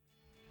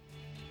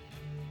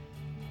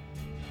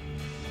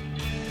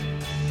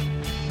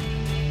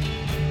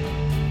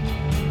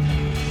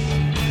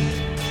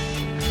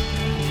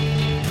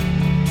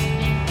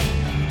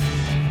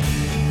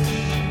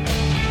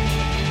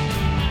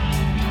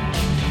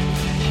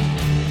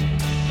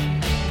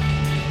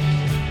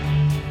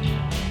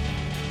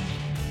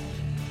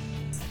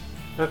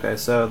Okay,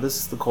 so this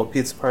is the Cold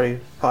Pizza Party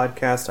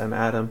podcast. I'm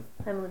Adam.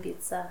 I'm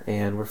Labitza.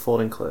 And we're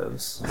folding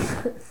clothes.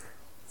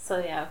 So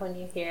yeah, when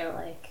you hear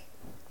like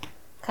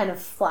kind of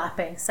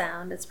flapping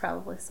sound, it's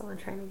probably someone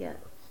trying to get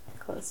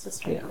clothes to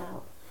straighten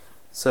out.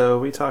 So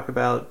we talk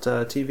about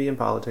TV and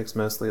politics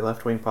mostly,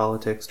 left-wing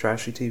politics,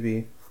 trashy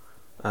TV.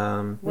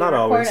 Not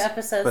always, we record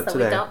episodes but that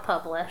today. we don't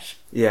publish.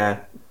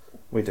 Yeah,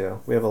 we do.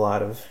 We have a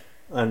lot of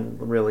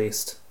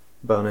unreleased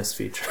bonus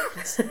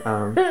features.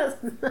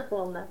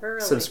 We'll never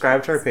release.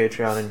 Subscribe to our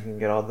Patreon and you can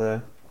get all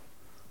the...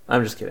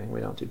 I'm just kidding. We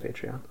don't do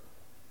Patreon.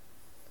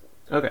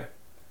 Okay.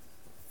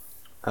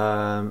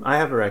 I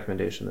have a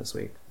recommendation this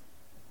week.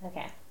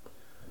 Okay.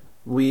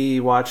 We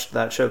watched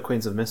that show,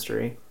 Queens of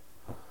Mystery.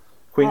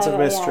 Queens of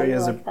Mystery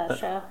is that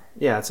show.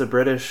 Yeah, it's a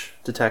British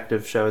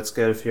detective show. It's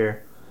good if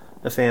you're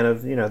a fan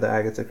of, the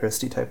Agatha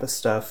Christie type of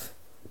stuff.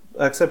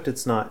 Except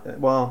it's not...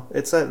 Well,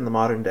 it's set in the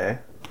modern day.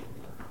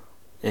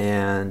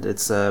 And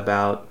it's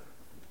about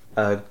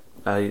a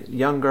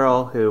young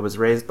girl who was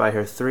raised by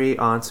her 3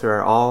 aunts who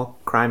are all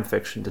crime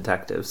fiction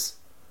detectives.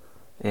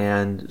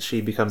 And she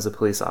becomes a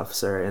police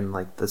officer in,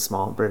 like, the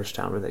small British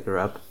town where they grew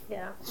up.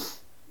 Yeah.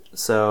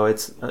 So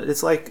it's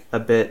like a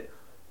bit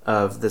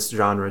of this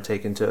genre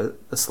taken to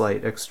a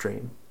slight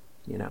extreme.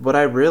 What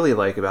I really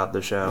like about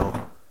the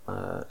show,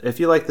 if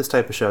you like this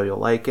type of show, you'll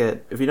like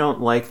it. If you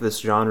don't like this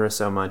genre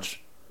so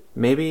much,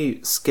 maybe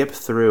skip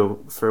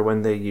through for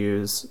when they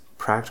use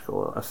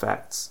practical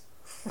effects.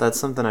 That's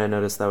something I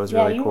noticed that was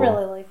really cool. Yeah, you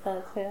really like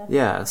that too.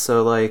 Yeah,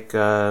 so like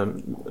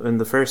in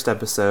the first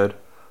episode,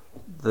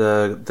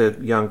 the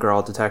young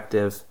girl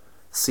detective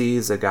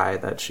sees a guy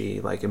that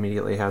she like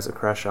immediately has a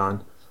crush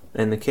on,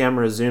 and the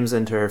camera zooms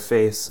into her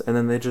face, and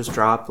then they just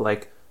drop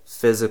like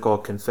physical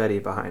confetti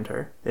behind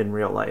her in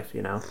real life,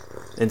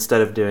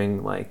 instead of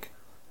doing like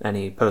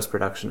any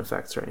post-production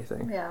effects or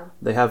anything. Yeah.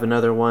 They have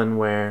another one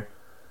where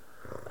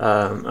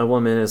a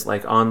woman is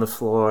like on the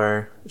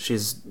floor,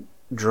 she's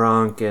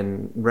drunk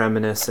and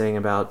reminiscing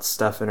about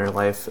stuff in her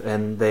life,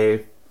 and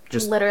they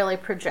just literally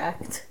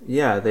project.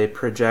 Yeah, they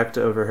project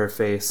over her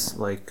face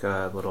like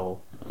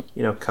little,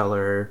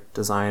 color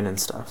design and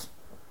stuff.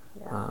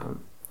 Yeah.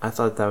 I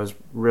thought that was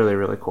really,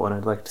 really cool, and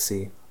I'd like to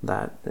see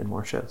that in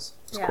more shows.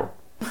 It's cool.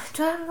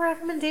 Do I have a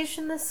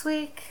recommendation this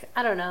week?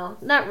 I don't know.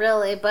 Not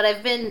really, but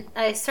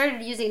I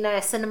started using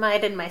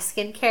niacinamide in my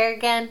skincare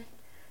again,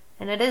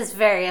 and it is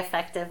very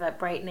effective at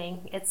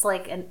brightening. It's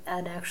like an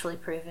actually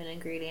proven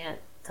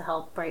ingredient to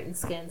help brighten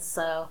skin.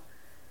 So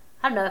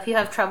I don't know, if you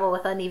have trouble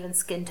with uneven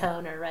skin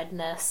tone or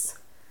redness.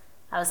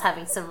 I was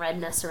having some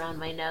redness around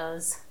my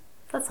nose.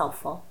 That's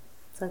helpful.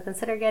 So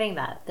consider getting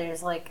that.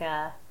 There's like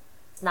a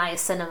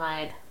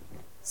niacinamide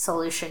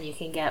solution you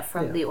can get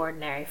from The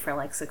Ordinary for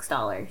like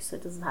 $6. So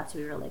it doesn't have to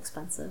be really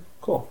expensive.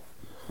 Cool.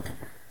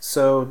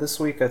 So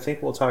this week I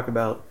think we'll talk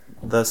about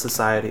The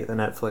Society, the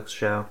Netflix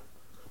show.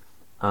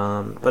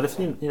 But if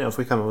if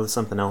we come up with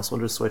something else,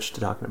 we'll just switch to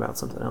talking about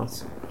something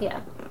else.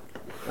 Yeah.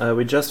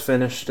 We just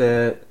finished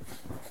it.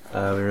 We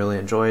really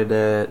enjoyed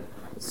it.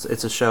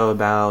 It's a show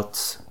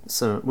about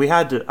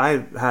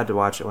I had to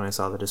watch it when I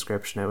saw the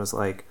description. It was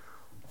like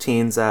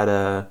teens at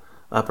a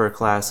upper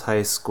class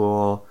high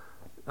school.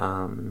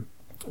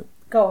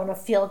 Go on a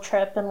field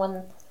trip, and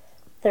when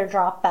they're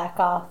dropped back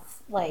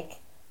off,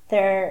 like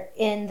they're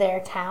in their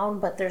town,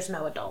 but there's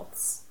no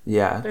adults.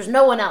 Yeah. There's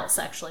no one else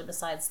actually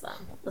besides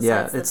them.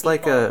 It's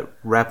like a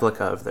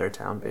replica of their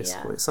town,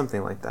 basically. Yeah.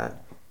 Something like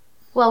that.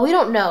 Well, we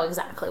don't know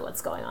exactly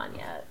what's going on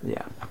yet.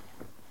 Yeah.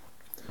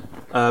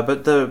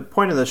 But the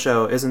point of the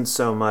show isn't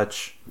so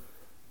much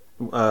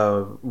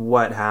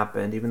what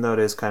happened, even though it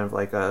is kind of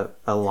like a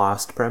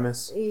lost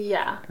premise.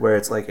 Yeah. Where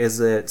it's like, is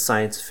it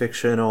science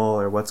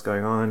fictional or what's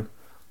going on?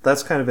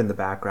 That's kind of in the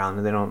background,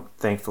 and they don't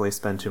thankfully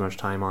spend too much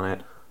time on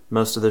it.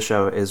 Most of the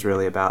show is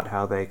really about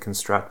how they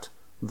construct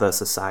the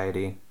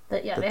society.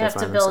 They have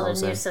to build a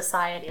new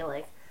society.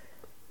 Like,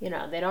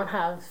 they don't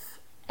have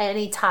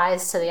any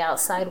ties to the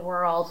outside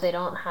world. They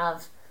don't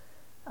have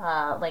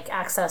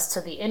access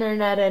to the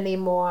internet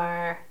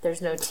anymore.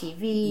 There's no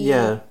TV.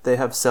 Yeah, they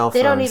have cell phones.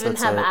 They don't even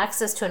have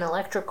access to an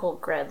electrical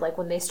grid. Like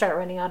when they start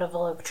running out of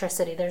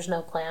electricity, there's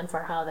no plan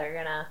for how they're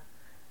gonna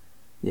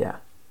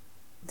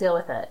deal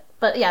with it.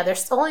 But yeah,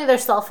 only their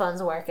cell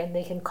phones work, and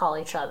they can call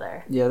each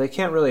other. Yeah, they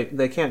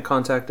can't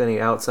contact any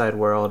outside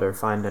world or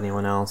find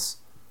anyone else.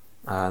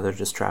 They're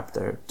just trapped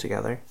there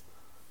together.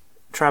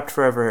 Trapped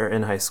forever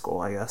in high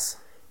school, I guess.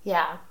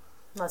 Yeah,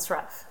 that's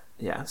rough.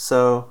 Yeah,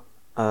 so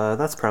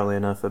that's probably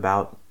enough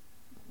about,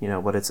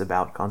 what it's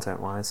about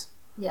content-wise.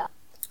 Yeah.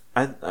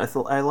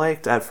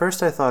 At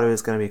first I thought it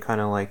was going to be kind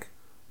of like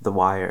The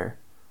Wire.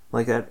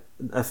 Like,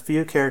 a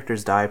few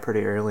characters die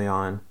pretty early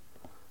on,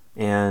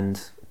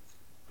 and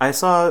I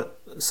saw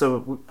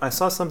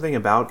something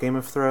about Game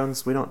of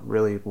Thrones. We don't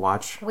really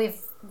watch.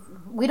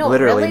 We don't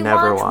literally really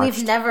never watch. Watched.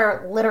 We've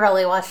never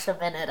literally watched a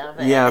minute of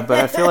it. Yeah, but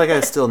I feel like I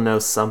still know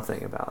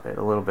something about it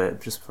a little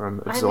bit just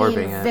from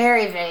absorbing it.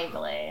 Very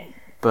vaguely.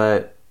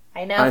 But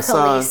I know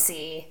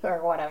Khaleesi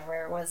or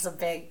whatever was a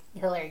big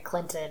Hillary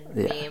Clinton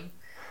meme.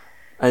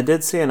 I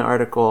did see an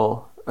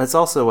article It's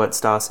also what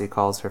Stassi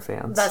calls her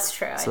fans. That's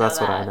true. So that's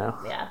what I know.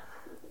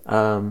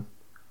 Yeah.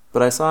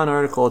 But I saw an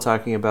article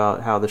talking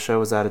about how the show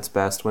was at its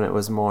best when it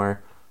was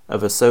more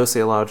of a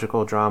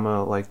sociological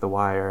drama like The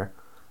Wire,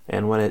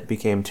 and when it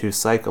became too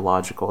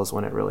psychological is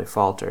when it really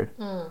faltered.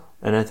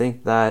 And I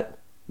think that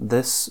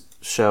this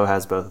show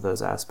has both of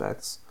those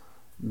aspects.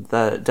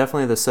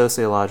 Definitely the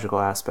sociological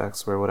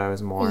aspects were what I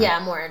was more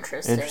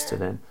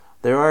interested in.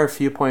 There are a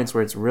few points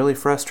where it's really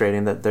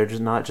frustrating that they're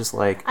just not just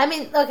like... I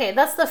mean, okay,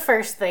 that's the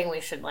first thing we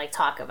should, like,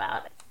 talk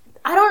about.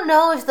 I don't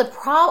know if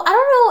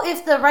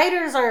the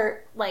writers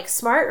are, like,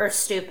 smart or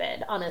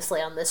stupid,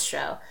 honestly, on this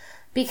show.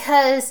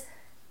 Because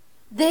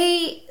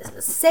they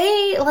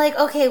say, like,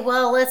 okay,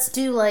 well, let's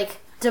do,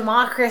 like,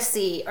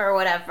 democracy or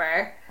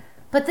whatever.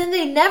 But then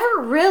they never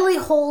really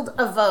hold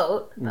a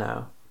vote.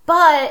 No.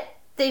 But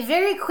they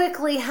very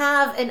quickly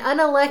have an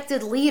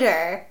unelected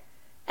leader,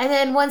 and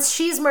then once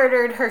she's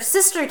murdered, her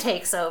sister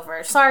takes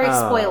over. Sorry,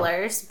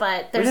 spoilers,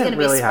 but there's going to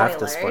be spoilers. We didn't really have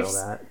to spoil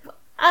that.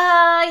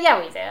 Yeah,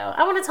 we do.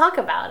 I want to talk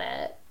about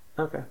it.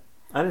 Okay.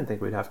 I didn't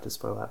think we'd have to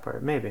spoil that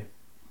part. Maybe.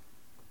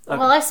 Okay.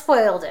 Well, I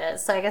spoiled it,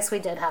 so I guess we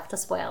did have to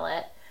spoil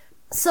it.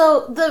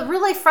 So the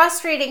really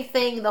frustrating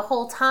thing the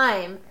whole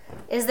time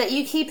is that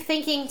you keep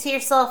thinking to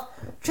yourself,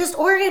 just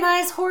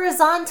organize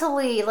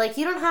horizontally. Like,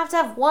 you don't have to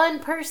have one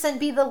person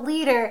be the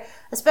leader,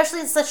 especially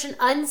in such an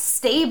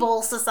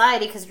unstable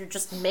society because you're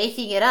just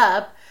making it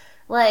up.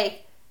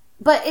 Like,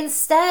 but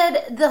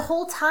instead, the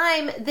whole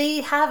time,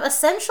 they have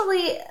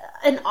essentially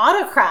an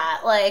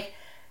autocrat. Like,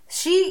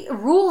 she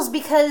rules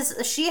because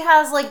she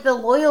has, like, the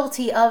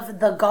loyalty of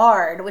the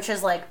guard, which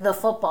is, like, the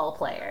football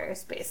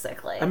players,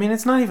 basically. I mean,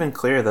 it's not even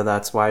clear that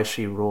that's why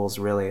she rules,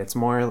 really. It's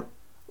more...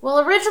 Well,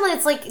 originally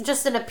it's, like,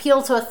 just an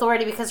appeal to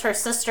authority because her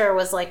sister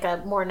was, like,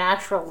 a more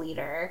natural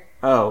leader.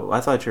 Oh, I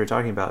thought you were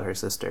talking about her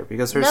sister.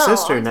 Because her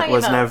sister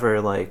was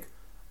never, like,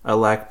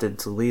 elected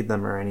to lead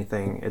them or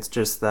anything. It's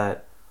just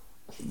that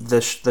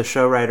the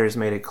show writers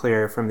made it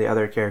clear from the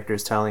other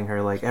characters telling her,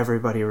 like,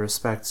 everybody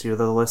respects you,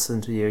 they'll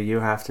listen to you,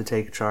 you have to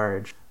take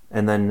charge.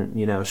 And then,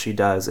 you know, she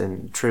does,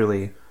 and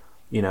truly,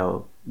 you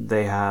know,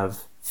 they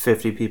have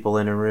 50 people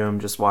in a room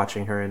just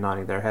watching her and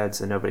nodding their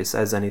heads, and nobody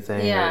says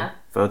anything or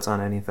votes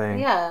on anything.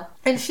 Yeah.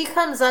 And she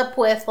comes up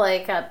with,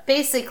 like,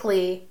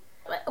 basically,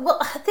 well,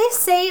 they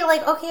say,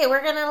 like, okay,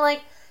 we're gonna,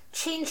 like,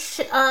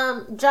 change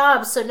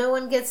jobs so no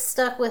one gets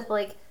stuck with,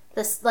 like,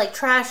 this, like,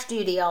 trash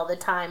duty all the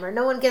time, or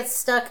no one gets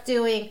stuck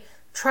doing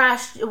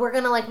trash. We're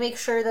gonna, like, make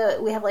sure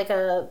that we have, like,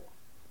 a,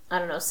 I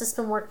don't know,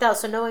 system worked out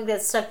so no one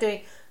gets stuck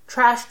doing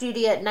trash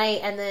duty at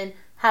night and then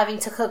having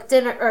to cook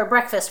dinner or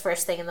breakfast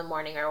first thing in the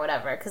morning or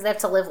whatever, because they have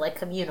to live, like,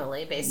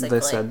 communally, basically.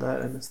 They said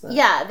that. I missed that.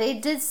 Yeah, they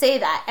did say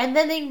that. And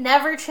then they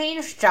never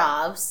changed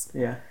jobs.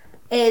 Yeah.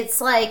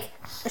 It's like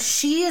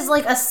she is,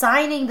 like,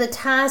 assigning the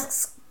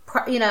tasks,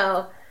 you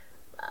know,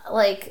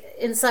 like,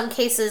 in some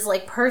cases,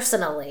 like,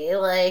 personally.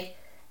 Like,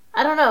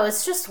 I don't know,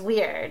 it's just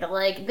weird.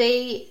 Like,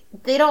 they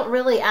don't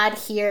really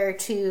adhere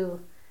to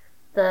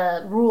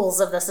the rules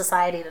of the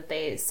society that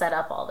they set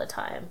up all the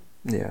time.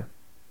 Yeah.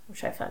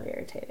 Which I found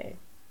irritating.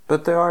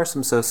 But there are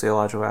some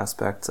sociological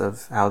aspects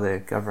of how they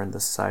govern the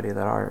society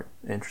that are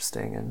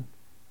interesting and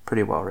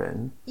pretty well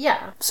written.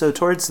 Yeah. So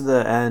towards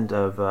the end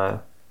of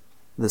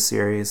the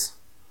series,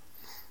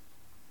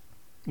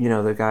 you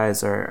know, the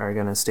guys are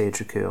going to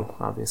stage a coup,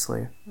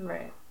 obviously.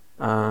 Right.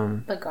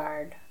 The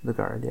guard. The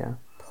guard, yeah.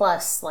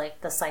 Plus,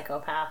 like, the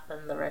psychopath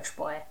and the rich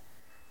boy.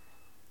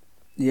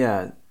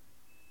 Yeah.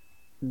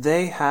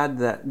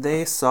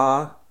 They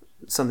saw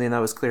something that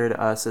was clear to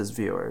us as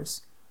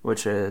viewers,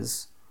 which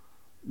is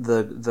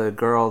the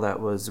girl that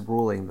was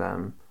ruling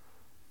them.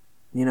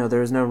 You know,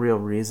 there was no real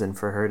reason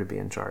for her to be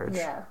in charge.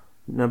 Yeah.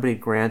 Nobody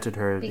granted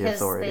her the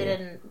authority. Because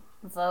they didn't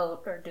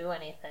vote or do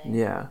anything.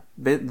 Yeah.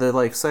 The,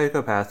 like,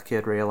 psychopath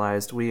kid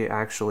realized we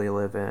actually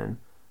live in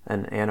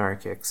an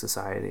anarchic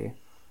society,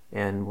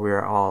 and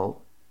we're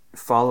all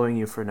following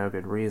you for no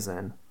good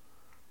reason.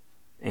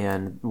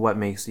 And what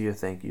makes you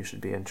think you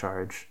should be in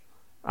charge?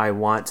 I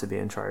want to be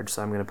in charge,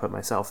 so I'm going to put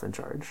myself in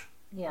charge.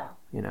 Yeah.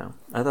 You know,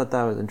 I thought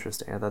that was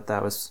interesting. I thought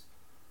that was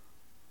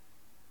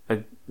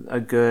a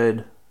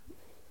good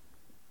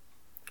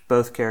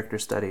both character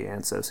study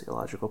and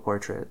sociological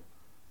portrait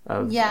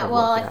of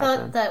well, I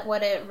thought that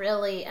what it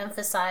really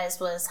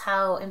emphasized was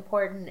how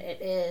important it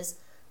is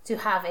to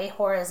have a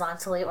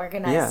horizontally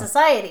organized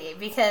society,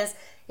 because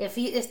if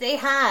they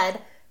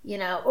had, you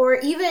know, or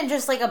even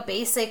just, like, a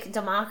basic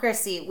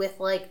democracy with,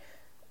 like,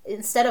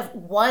 instead of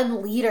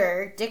one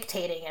leader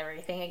dictating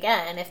everything,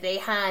 again, if they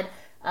had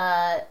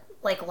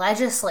like,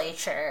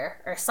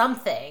 legislature or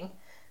something,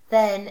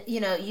 then, you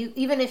know,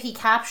 even if he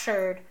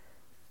captured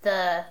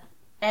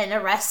and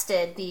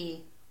arrested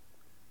the,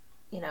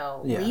 you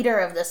know, leader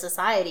of the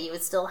society, you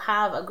would still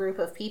have a group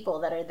of people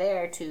that are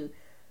there to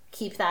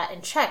keep that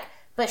in check.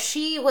 But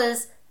she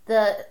was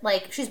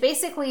she's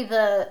basically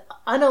the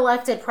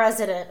unelected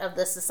president of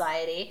the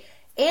society,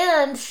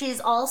 and she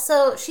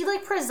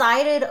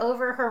presided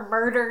over her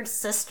murdered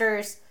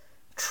sister's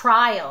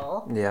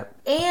trial. Yep.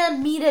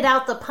 And meted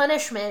out the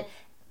punishment,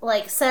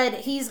 like said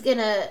he's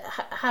gonna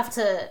have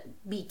to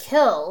be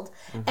killed.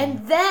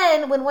 And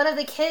then when one of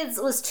the kids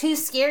was too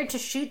scared to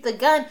shoot the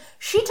gun,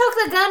 she took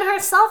the gun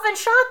herself and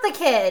shot the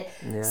kid.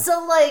 Yeah.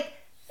 So like,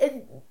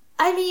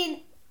 I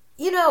mean,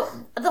 you know,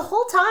 the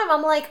whole time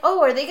I'm like,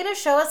 oh, are they gonna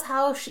show us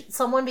how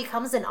someone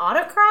becomes an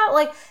autocrat?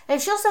 Like,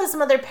 and she also has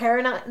some other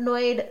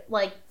paranoid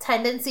like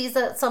tendencies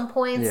at some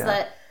points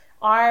that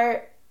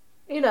are,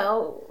 you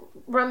know,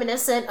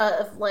 reminiscent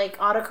of like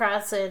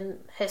autocrats in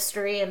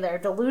history and their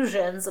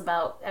delusions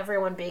about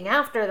everyone being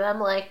after them.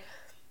 Like,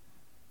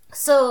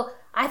 so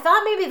I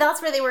thought maybe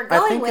that's where they were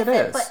going with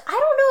it, but I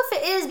don't know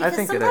if it is,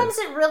 because sometimes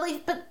it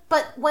really,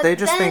 but when they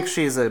just think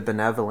she's a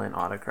benevolent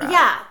autocrat.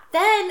 Yeah,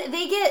 then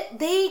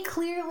they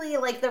clearly,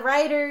 like the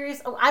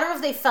writers, I don't know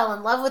if they fell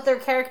in love with their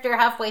character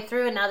halfway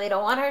through and now they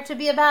don't want her to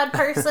be a bad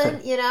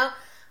person, you know?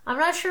 I'm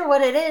not sure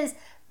what it is.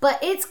 But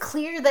it's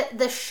clear that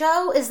the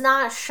show is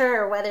not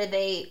sure whether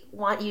they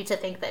want you to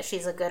think that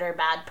she's a good or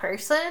bad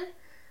person.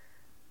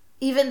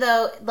 Even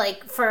though,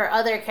 like, for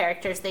other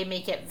characters, they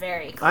make it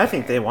very clear. I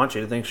think they want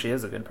you to think she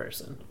is a good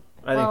person.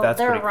 I think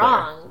that's pretty clear. They're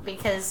wrong,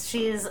 because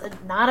she's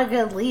not a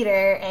good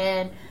leader,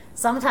 and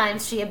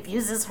sometimes she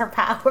abuses her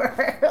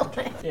power.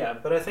 Yeah,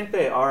 but I think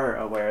they are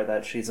aware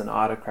that she's an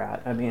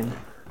autocrat. I mean,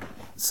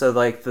 so,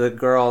 like, the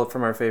girl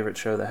from our favorite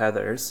show, The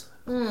Heathers,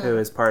 who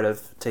is part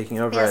of taking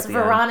over at the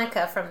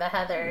Veronica end. from The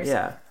Heathers.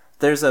 Yeah.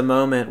 There's a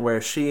moment where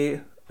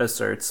she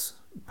asserts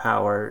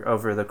power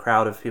over the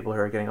crowd of people who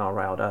are getting all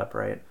riled up,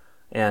 right?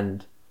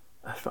 And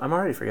I'm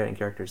already forgetting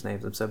characters'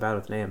 names. I'm so bad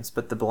with names.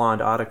 But the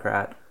blonde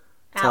autocrat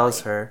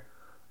tells her,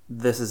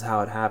 this is how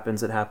it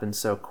happens. It happens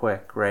so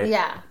quick, right?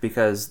 Yeah.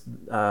 Because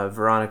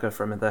Veronica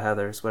from The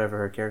Heathers, whatever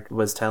her character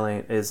was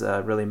telling, is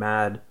really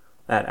mad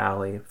at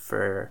Allie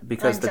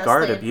because the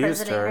guard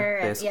abused her,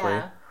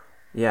 basically.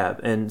 Yeah,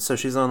 and so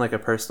she's on, like, a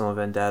personal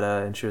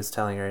vendetta, and she was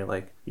telling her,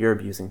 like, you're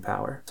abusing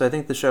power. So I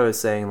think the show is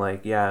saying,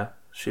 like, yeah,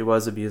 she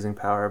was abusing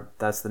power,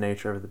 that's the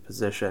nature of the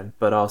position,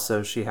 but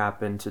also she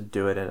happened to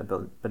do it in a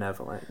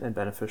benevolent and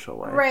beneficial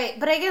way. Right,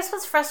 but I guess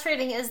what's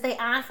frustrating is they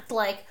act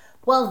like,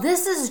 well,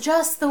 this is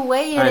just the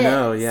way it is. I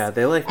know, yeah,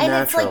 they, like, and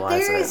naturalize it's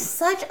like, there is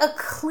such a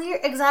clear,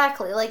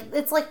 exactly, like,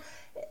 it's like,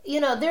 you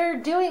know, they're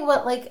doing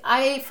what, like,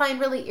 I find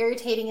really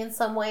irritating in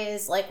some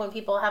ways, like when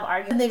people have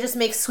arguments and they just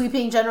make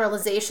sweeping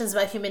generalizations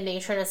about human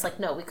nature, and it's like,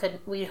 no,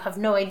 we have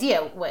no idea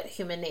what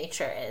human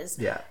nature is.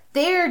 Yeah.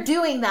 They're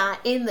doing that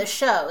in the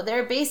show.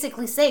 They're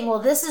basically saying, well,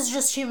 this is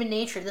just human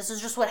nature. This is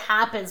just what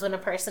happens when a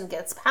person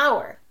gets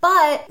power.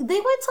 But they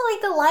went to,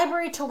 like, the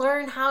library to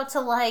learn how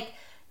to, like,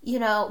 you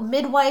know,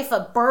 midwife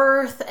a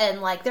birth,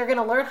 and like they're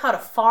gonna learn how to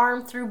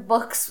farm through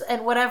books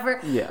and whatever.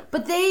 Yeah.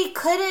 But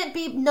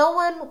no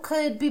one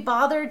could be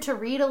bothered to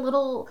read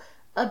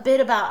a bit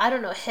about, I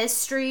don't know,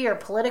 history or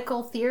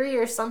political theory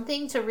or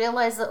something to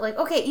realize that, like,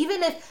 okay,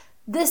 even if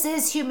this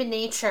is human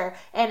nature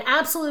and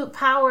absolute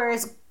power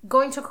is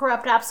going to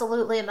corrupt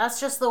absolutely, and that's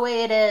just the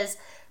way it is,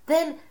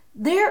 then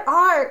there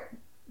are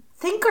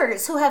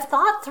thinkers who have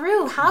thought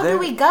through how do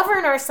we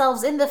govern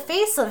ourselves in the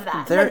face of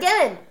that. And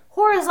again,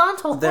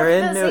 horizontal They're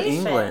in New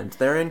organization. England.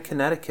 They're in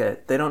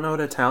Connecticut. They don't know what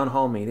a town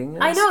hall meeting is.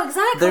 I know,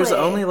 exactly. There's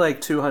only like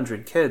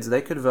 200 kids.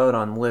 They could vote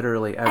on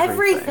literally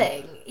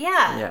everything.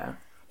 Yeah. Yeah.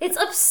 It's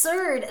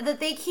absurd that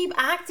they keep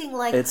acting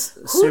like, it's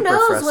who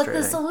knows what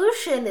the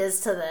solution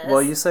is to this?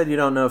 Well, you said you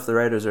don't know if the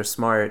writers are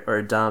smart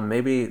or dumb.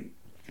 Maybe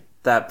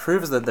that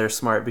proves that they're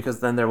smart,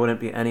 because then there wouldn't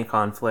be any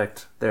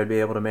conflict. They would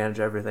be able to manage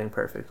everything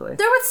perfectly.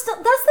 That's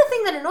the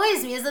thing that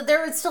annoys me, is that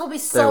there would still be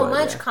so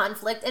much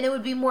conflict, and it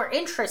would be more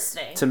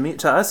interesting.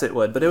 To us it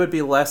would, but it would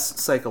be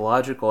less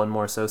psychological and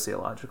more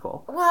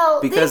sociological. Well,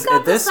 because they've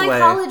got the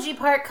psychology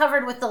part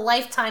covered with the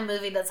Lifetime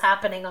movie that's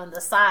happening on the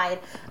side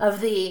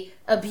of the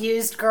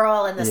abused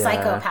girl and the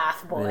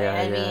psychopath boy.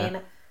 I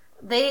mean,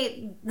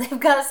 they've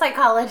got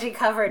psychology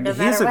covered no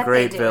matter what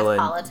they do with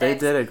politics. They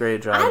did a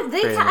great job.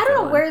 I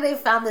don't know where they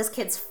found this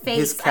kid's face.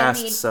 He's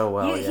cast so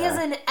well. He has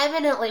an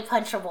eminently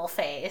punchable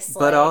face,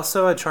 but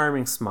also a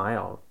charming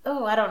smile.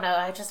 Oh, I don't know.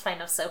 I just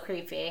find him so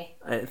creepy.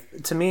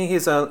 To me,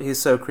 he's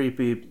so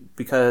creepy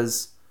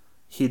because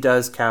he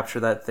does capture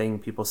that thing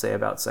people say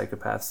about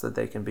psychopaths, that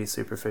they can be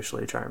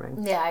superficially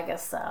charming. Yeah, I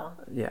guess so.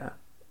 Yeah.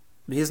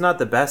 He's not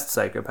the best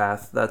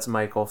psychopath. That's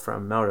Michael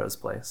from Melrose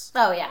Place.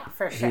 Oh, yeah,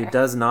 for sure. He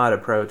does not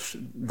approach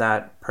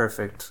that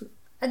perfect...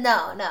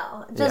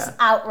 No. Just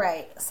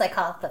outright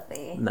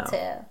psychopathy,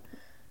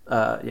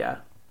 too. Yeah.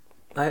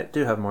 I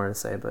do have more to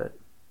say, but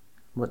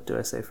what do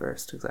I say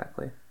first,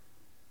 exactly?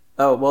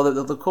 Oh, well,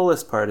 the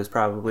coolest part is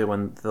probably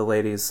when the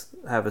ladies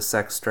have a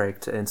sex strike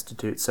to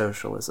institute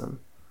socialism.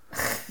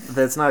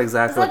 That's not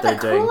exactly what they're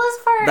doing.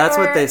 Coolest part, that's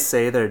what they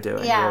say they're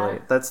doing, yeah. really.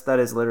 That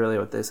is literally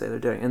what they say they're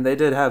doing. And they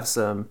did have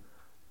some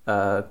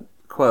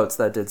quotes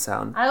that did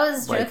sound. I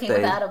was joking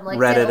with Adam, like,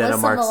 read did it in a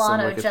Alyssa Marxist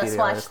Milano Wikipedia just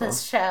watch article.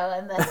 this show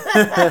and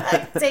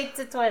then take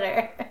to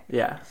Twitter?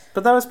 Yeah,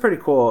 but that was pretty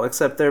cool,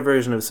 except their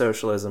version of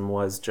socialism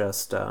was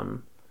just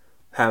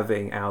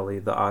having Allie,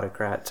 the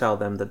autocrat, tell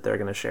them that they're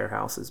going to share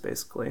houses,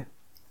 basically.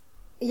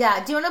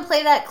 Yeah, do you want to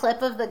play that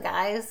clip of the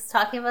guys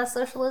talking about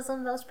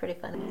socialism? That was pretty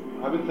funny.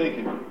 I've been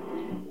thinking,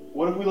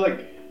 What if we,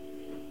 like,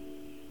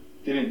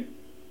 didn't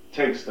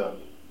take stuff?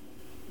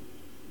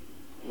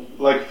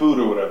 Like food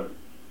or whatever.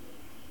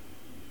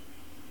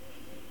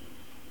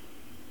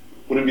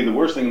 Wouldn't be the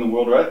worst thing in the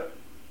world, right?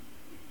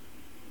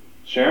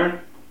 Sharon?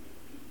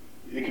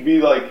 It could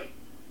be like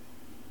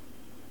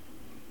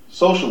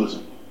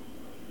socialism.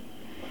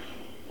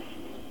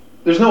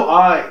 There's no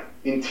I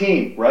in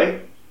team,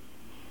 right?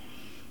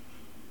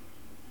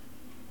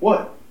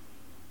 What?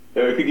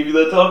 Eric could give you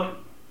that talk?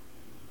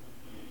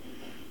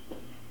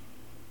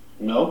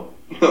 No?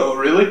 Oh,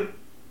 really?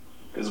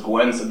 Because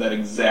Gwen said that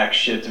exact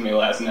shit to me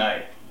last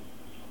night.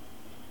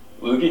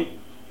 Lukey?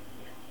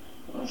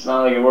 Well, it's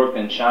not like it worked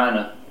in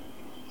China.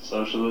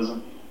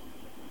 Socialism.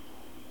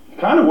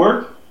 Kind of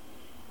worked.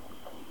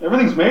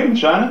 Everything's made in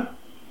China.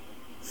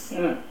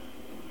 Yeah.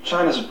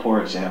 China's a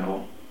poor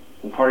example.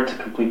 The party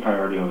took complete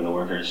priority over the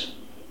workers.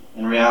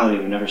 In reality,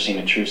 we've never seen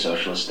a true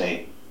socialist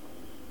state.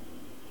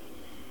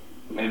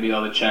 Maybe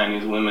all the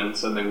Chinese women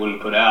said they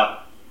wouldn't put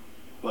out,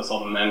 unless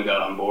all the men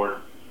got on board.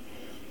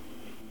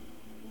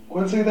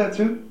 Gwen say that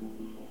too?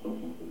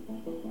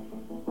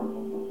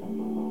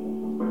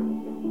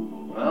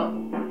 Well,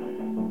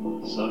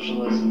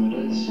 socialism it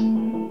is.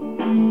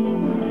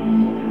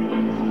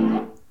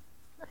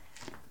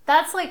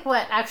 That's like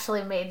what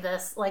actually made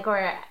this, like,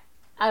 where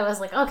I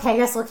was like, okay, I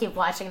guess we'll keep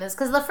watching this.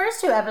 Because the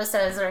first two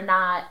episodes are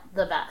not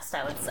the best,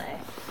 I would say.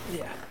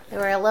 Yeah. They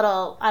were a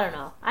little, I don't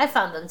know. I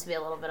found them to be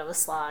a little bit of a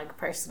slog,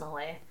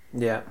 personally.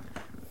 Yeah.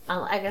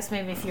 I guess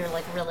maybe if you're,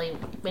 like, really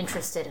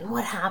interested in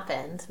what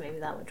happened, maybe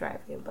that would drive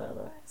you, but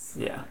otherwise.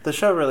 Yeah. The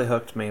show really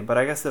hooked me, but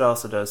I guess it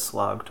also does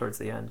slog towards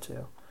the end,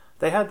 too.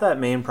 They had that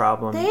main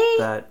problem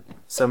that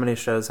so many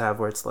shows have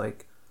where it's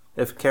like,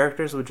 if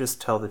characters would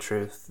just tell the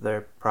truth,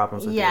 their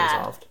problems would be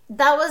resolved.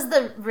 That was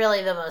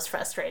really the most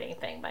frustrating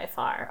thing by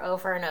far,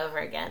 over and over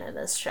again in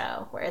this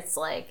show, where it's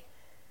like,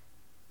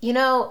 you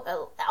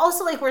know,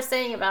 also like we're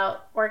saying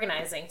about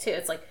organizing too,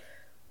 it's like,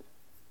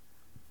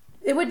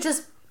 it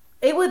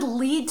would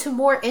lead to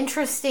more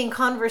interesting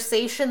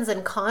conversations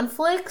and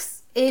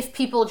conflicts if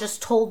people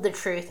just told the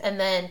truth and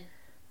then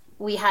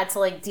we had to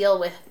like deal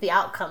with the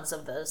outcomes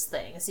of those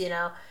things, you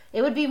know?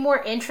 It would be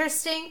more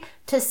interesting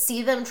to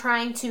see them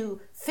trying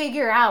to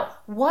figure out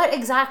what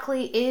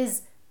exactly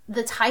is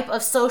the type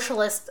of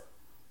socialist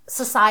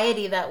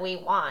society that we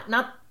want.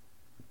 Not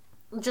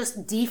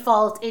just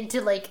default into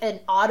like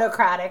an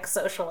autocratic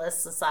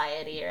socialist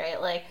society,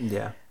 right? Like,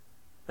 yeah.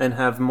 And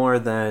have more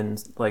than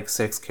like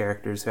 6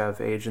 characters who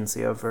have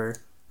agency over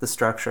the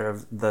structure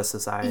of the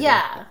society.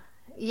 Yeah.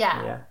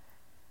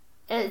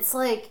 It's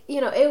like,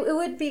 you know, it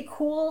would be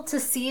cool to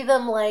see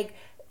them like,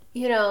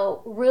 you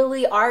know,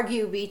 really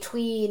argue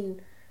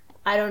between,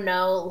 I don't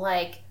know,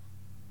 like,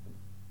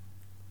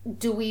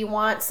 do we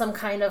want some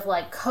kind of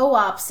like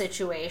co-op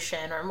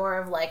situation or more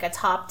of like a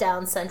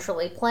top-down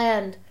centrally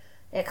planned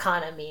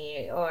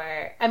economy?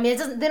 Or, I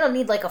mean, they don't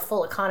need like a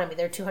full economy.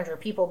 They're 200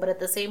 people, but at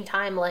the same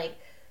time, like,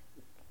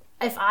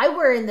 if I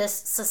were in this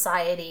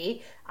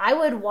society, I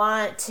would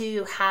want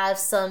to have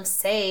some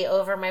say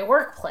over my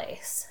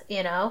workplace,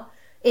 you know?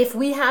 If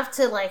we have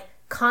to like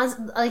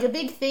a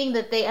big thing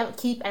that they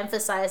keep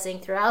emphasizing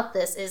throughout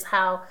this is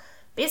how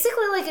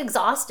basically like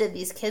exhausted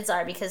these kids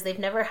are because they've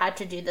never had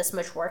to do this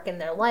much work in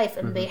their life,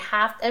 and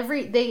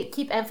they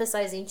keep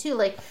emphasizing too,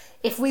 like,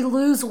 if we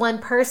lose one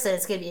person,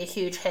 it's going to be a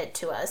huge hit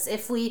to us.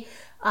 If we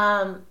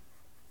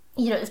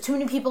you know, if too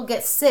many people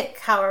get sick,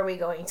 how are we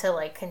going to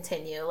like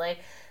continue? Like,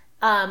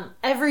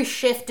 every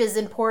shift is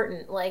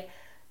important, like,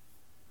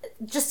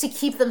 just to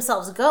keep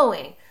themselves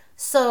going.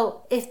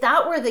 So if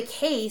that were the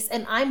case,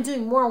 and I'm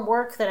doing more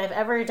work than I've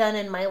ever done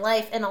in my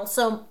life, and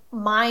also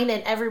mine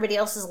and everybody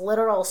else's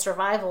literal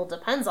survival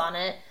depends on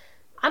it,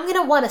 I'm going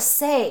to want to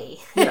say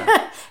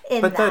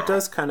But that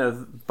does kind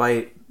of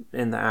bite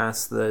in the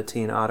ass the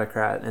teen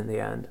autocrat in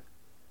the end.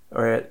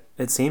 Or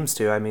it seems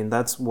to. I mean,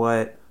 that's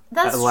what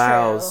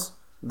allows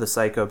the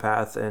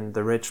psychopath and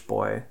the rich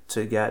boy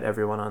to get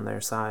everyone on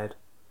their side.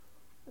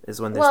 Is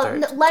when they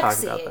start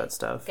talking about that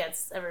stuff.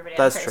 Gets everybody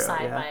on their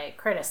side by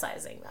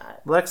criticizing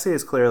that. Lexi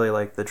is clearly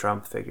like the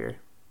Trump figure.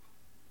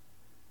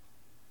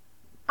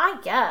 I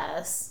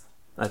guess.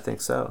 I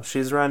think so.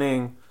 She's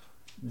running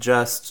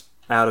just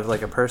out of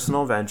like a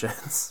personal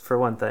vengeance, for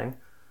one thing.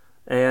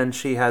 And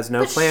she has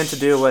no plan to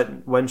do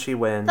when she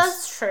wins.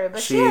 That's true,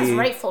 but she has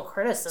rightful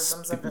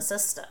criticisms of the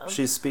system.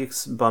 She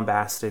speaks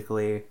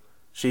bombastically.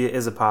 She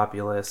is a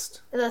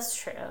populist. That's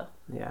true.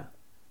 Yeah.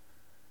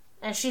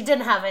 And she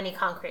didn't have any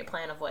concrete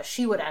plan of what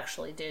she would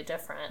actually do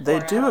different.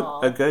 They do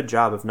a good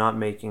job of not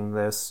making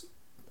this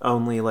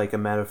only like a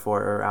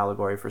metaphor or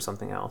allegory for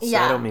something else.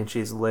 Yeah. So I don't mean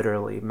she's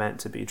literally meant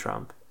to be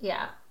Trump.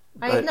 Yeah.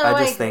 I just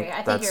agree. think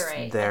I think you're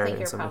right. There I think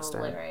you're some probably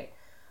extent. right.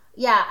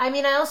 Yeah, I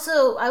mean, I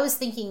was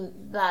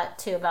thinking that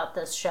too about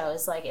this show.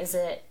 Is like, is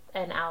it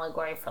an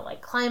allegory for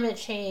like climate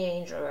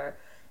change, or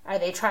are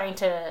they trying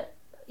to,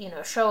 you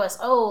know, show us,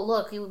 oh,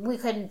 look, we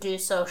couldn't do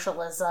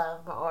socialism,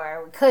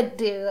 or we could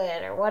do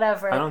it, or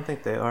whatever. I don't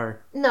think they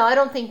are. No, I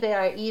don't think they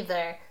are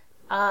either.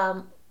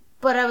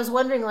 But I was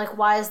wondering, like,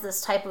 why is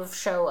this type of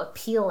show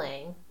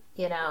appealing,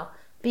 you know?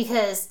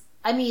 because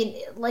I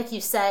mean, like you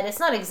said, it's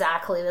not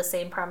exactly the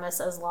same premise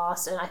as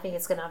Lost, and I think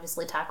it's going to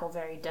obviously tackle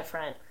very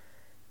different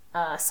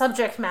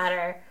subject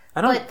matter.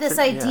 But this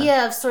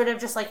idea of sort of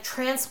just like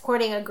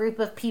transporting a group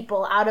of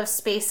people out of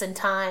space and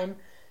time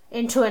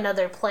into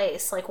another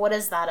place, like what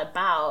is that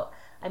about?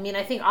 I mean,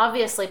 I think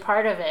obviously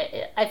part of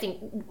it, I think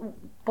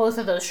both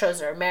of those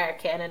shows are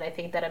American, and I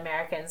think that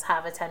Americans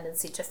have a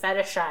tendency to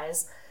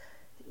fetishize,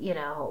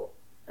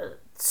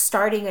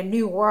 starting a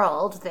new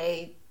world.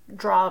 They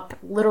draw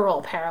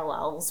literal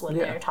parallels when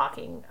they're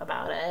talking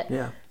about it.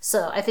 Yeah.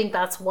 So I think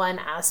that's one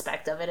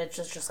aspect of it. It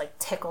just like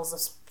tickles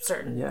a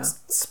certain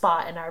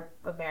spot in our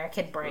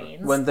American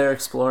brains. When they're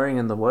exploring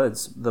in the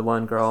woods, the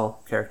one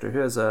girl character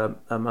who is a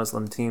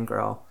Muslim teen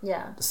girl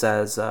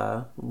says,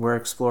 we're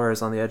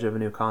explorers on the edge of a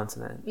new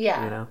continent.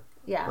 Yeah.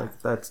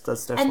 Like that's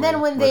definitely. And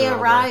then when they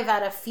arrive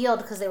at a field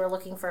because they were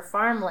looking for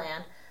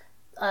farmland,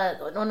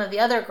 one of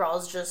the other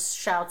girls just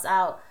shouts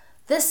out,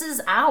 "This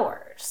is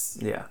ours."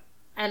 Yeah.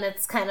 And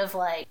it's kind of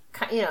like,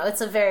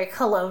 it's a very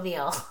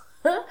colonial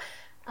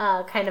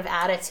kind of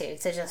attitude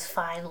to just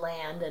find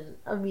land and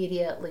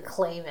immediately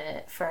claim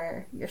it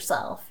for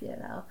yourself,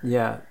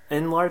 Yeah.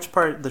 In large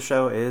part, the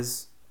show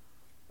is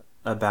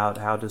about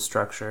how to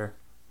structure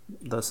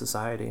the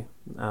society.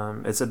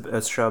 It's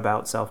a show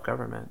about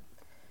self-government,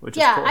 which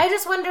is cool. I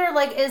just wonder,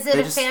 like, is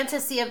it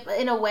fantasy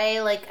in a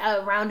way, like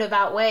a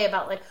roundabout way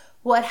about, like,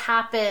 what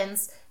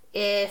happens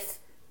if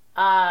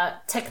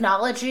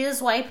technology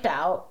is wiped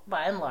out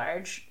by and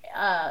large,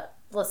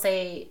 let's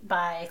say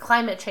by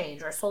climate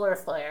change or solar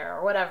flare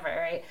or whatever,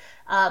 right?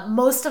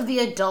 Most of the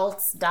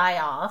adults die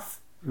off,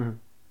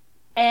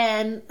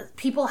 and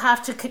people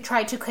have to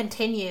try to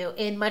continue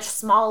in much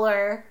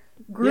smaller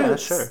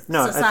groups. Yeah, sure.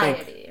 No,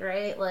 society,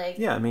 right? Like,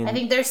 I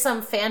think there's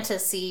some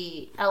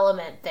fantasy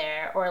element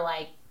there, or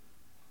like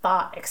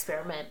thought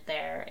experiment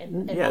there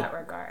in that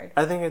regard.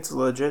 I think it's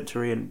legit to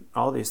read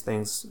all these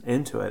things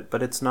into it,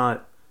 but it's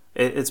not.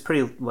 It's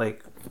pretty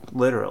like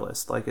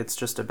literalist. Like it's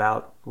just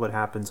about what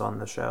happens on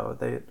the show.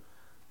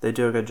 They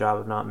do a good job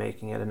of not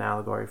making it an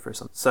allegory for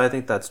something. So I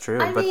think that's true.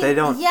 But mean, they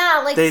don't.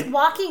 Yeah, like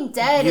Walking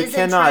Dead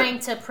isn't trying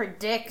to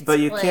predict. But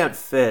you can't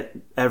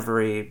fit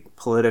every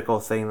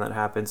political thing that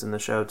happens in the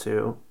show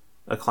to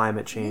a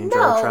climate change or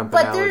a Trump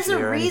analogy. But there's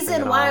a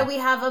reason why we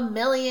have 1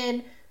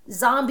 million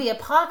zombie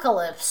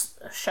apocalypse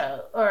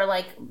show, or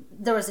like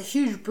there was a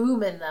huge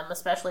boom in them,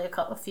 especially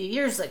a few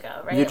years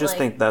ago, right? You just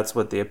think that's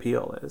what the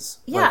appeal is,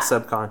 like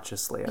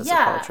subconsciously as a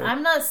culture.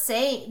 I'm not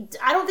saying,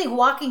 I don't think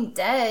Walking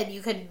Dead,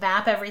 you could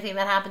map everything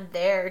that happened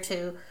there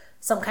to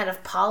some kind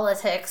of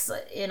politics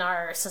in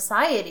our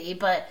society,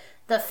 but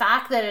the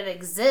fact that it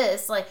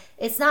exists, like,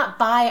 it's not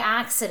by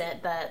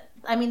accident that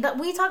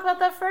we talk about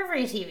that for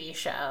every TV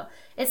show.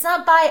 It's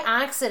not by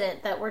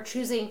accident that we're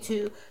choosing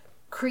to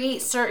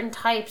create certain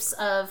types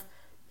of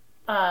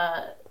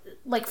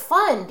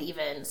fund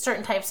even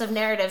certain types of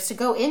narratives to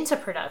go into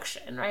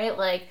production, right?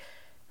 Like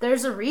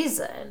there's a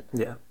reason.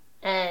 Yeah.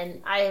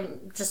 And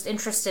I'm just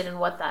interested in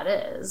what that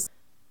is.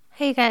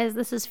 Hey guys,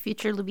 this is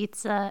Future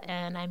Lubitsa,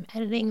 and I'm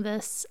editing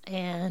this,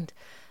 and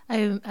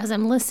as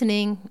I'm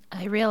listening,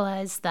 I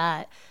realized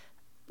that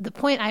the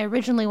point I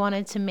originally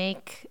wanted to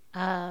make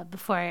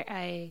before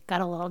I got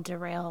a little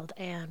derailed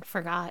and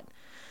forgot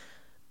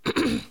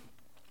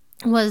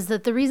was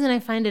that the reason I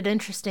find it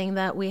interesting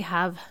that we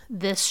have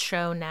this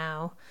show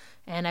now,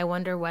 and I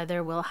wonder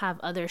whether we'll have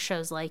other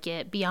shows like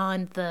it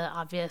beyond the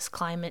obvious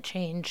climate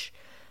change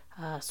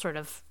sort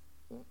of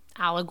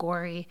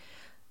allegory,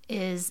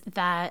 is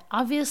that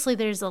obviously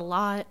there's a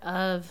lot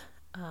of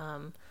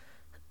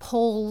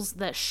polls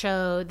that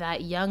show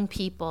that young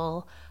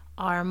people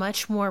are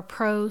much more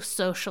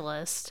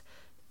pro-socialist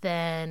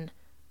than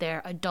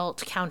their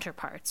adult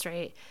counterparts,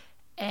 right?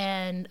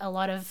 And a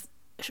lot of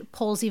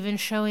polls even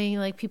showing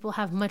like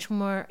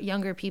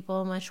younger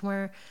people much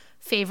more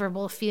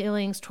favorable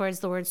feelings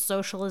towards the word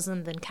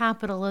socialism than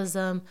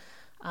capitalism,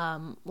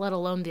 let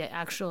alone the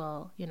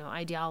actual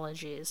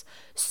ideologies.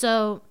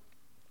 So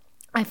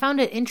I found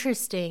it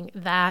interesting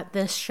that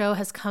this show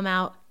has come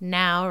out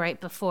now right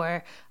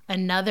before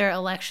another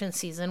election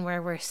season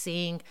where we're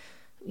seeing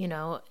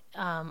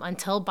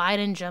until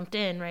Biden jumped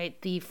in, right,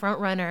 the front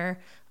runner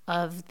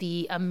of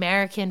the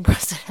American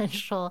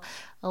presidential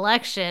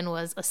election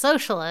was a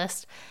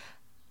socialist.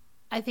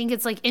 I think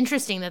it's like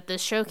interesting that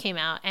this show came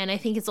out, and I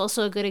think it's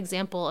also a good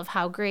example of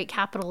how great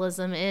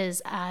capitalism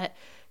is at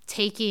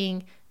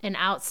taking an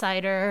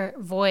outsider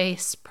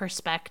voice,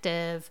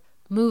 perspective,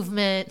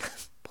 movement,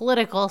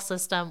 political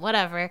system,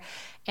 whatever,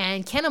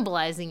 and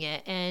cannibalizing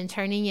it and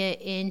turning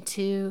it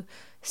into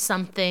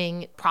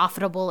something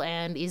profitable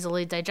and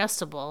easily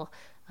digestible,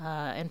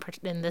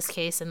 in this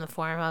case in the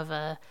form of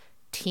a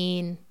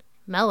teen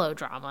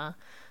melodrama.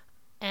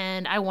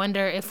 And I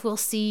wonder if we'll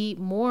see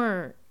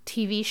more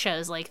TV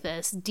shows like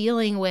this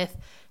dealing with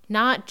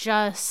not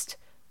just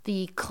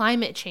the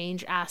climate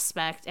change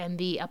aspect and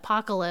the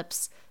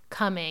apocalypse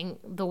coming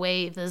the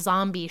way the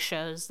zombie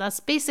shows. That's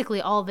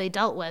basically all they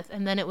dealt with.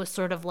 And then it was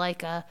sort of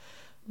like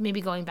maybe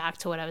going back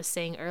to what I was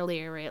saying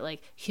earlier, right?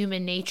 Like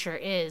human nature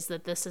is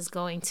that this is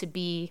going to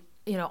be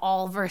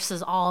all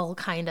versus all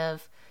kind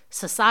of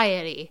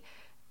society.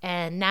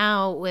 And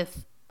now,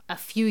 with a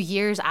few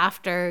years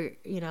after,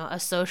 a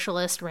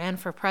socialist ran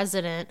for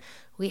president,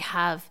 we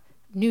have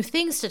new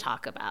things to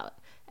talk about.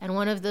 And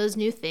one of those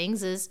new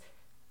things is,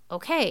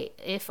 okay,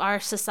 if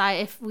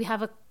we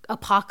have a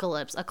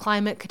apocalypse, a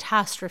climate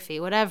catastrophe,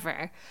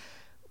 whatever,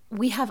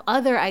 we have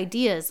other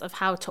ideas of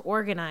how to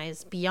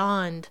organize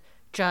beyond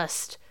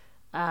just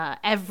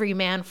every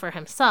man for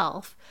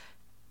himself.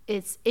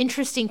 It's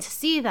interesting to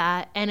see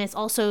that, and it's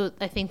also,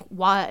 I think,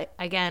 why,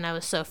 again, I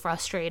was so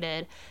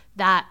frustrated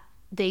that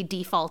they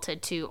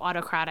defaulted to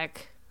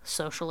autocratic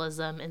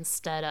socialism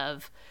instead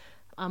of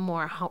a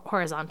more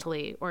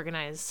horizontally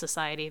organized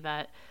society,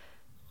 that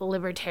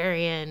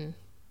libertarian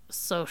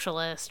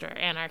socialist or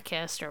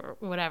anarchist or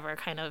whatever,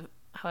 kind of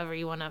however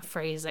you want to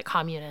phrase it,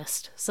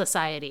 communist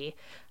society,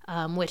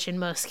 which in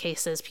most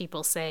cases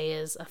people say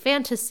is a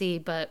fantasy,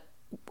 but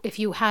if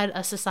you had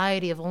a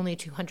society of only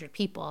 200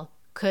 people,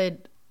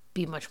 could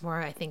be much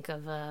more, I think,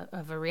 of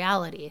a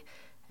reality.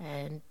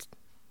 And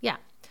yeah.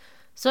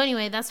 So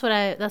anyway, that's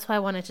why I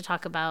wanted to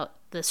talk about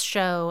this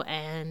show,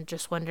 and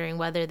just wondering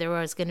whether there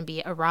was going to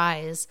be a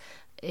rise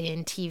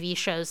in TV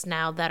shows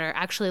now that are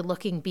actually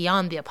looking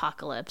beyond the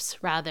apocalypse,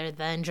 rather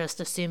than just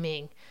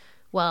assuming,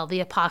 well, the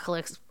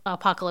apocalypse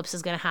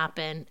is going to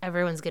happen,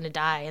 everyone's going to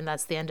die, and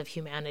that's the end of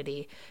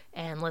humanity,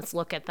 and let's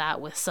look at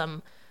that with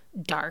some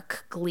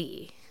dark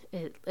glee.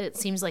 It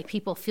seems like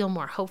people feel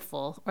more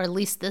hopeful, or at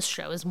least this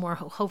show is more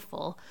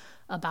hopeful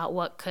about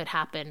what could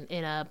happen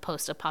in a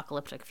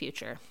post-apocalyptic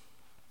future.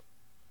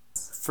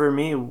 For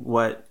me,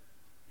 what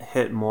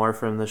hit more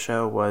from the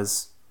show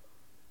was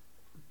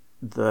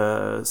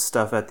the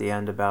stuff at the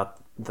end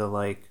about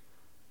the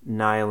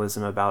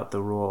nihilism about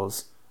the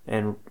rules,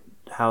 and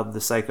how the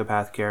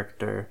psychopath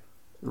character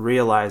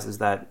realizes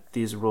that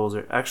these rules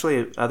are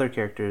actually, other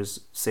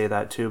characters say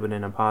that too, but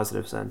in a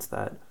positive sense,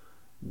 that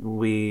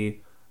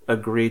we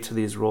agree to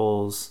these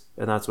rules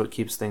and that's what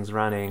keeps things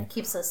running. It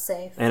keeps us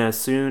safe. And as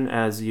soon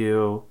as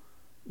you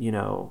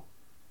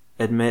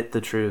admit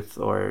the truth,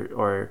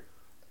 or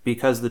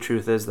because the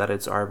truth is that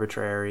it's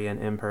arbitrary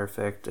and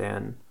imperfect,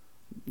 and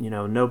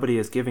nobody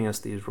is giving us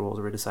these rules,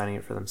 we're deciding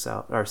it for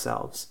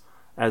ourselves.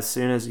 As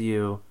soon as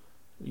you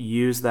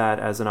use that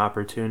as an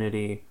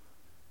opportunity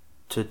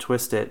to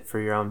twist it for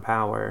your own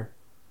power,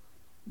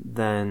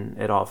 then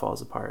it all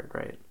falls apart,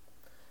 right?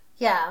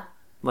 Yeah.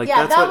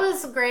 That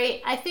was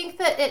great. I think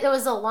that it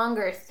was a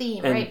longer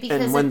theme, right?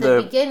 Because at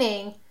the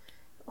beginning,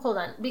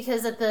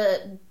 because at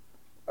the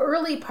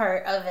early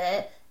part of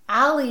it,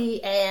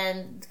 Allie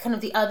and kind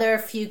of the other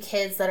few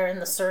kids that are in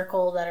the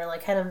circle that are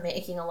kind of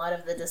making a lot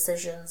of the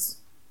decisions,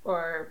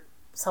 or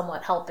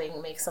somewhat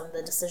helping make some of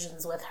the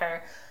decisions with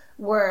her,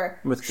 were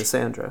with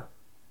Cassandra.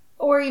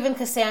 Or even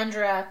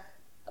Cassandra,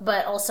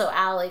 but also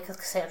Allie, because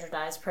Cassandra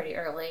dies pretty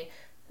early.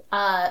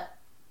 I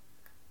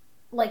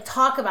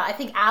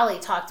think Allie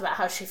talked about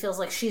how she feels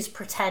like she's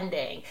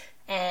pretending,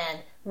 and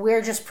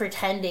we're just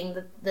pretending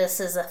that this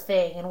is a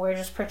thing, and we're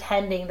just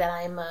pretending that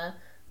I'm a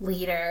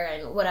leader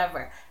and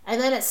whatever. And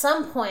then at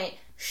some point,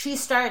 she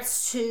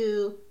starts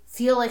to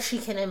feel like she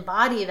can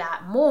embody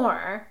that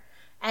more,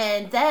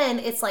 and then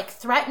it's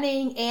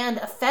threatening and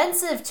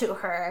offensive to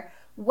her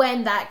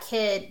when that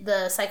kid,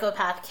 the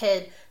psychopath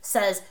kid,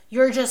 says,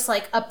 you're just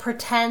a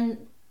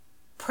pretend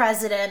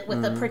president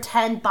with a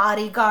pretend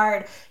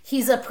bodyguard,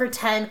 he's a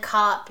pretend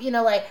cop, this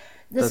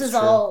That's is true.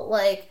 all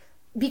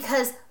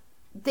because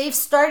they've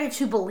started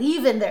to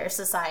believe in their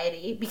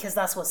society, because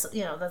that's what's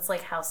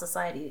that's how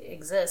society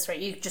exists, right?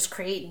 You just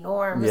create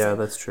norms,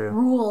 that's true,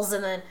 rules,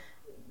 and then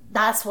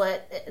that's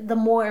what, the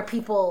more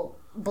people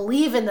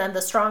believe in them,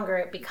 the stronger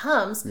it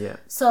becomes.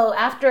 So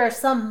after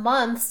some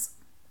months,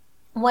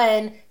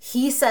 when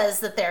he says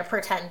that they're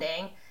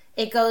pretending,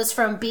 it goes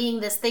from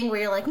being this thing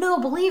where you're no,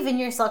 believe in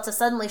yourself, to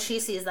suddenly she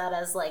sees that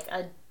as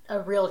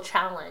a real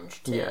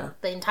challenge to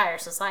the entire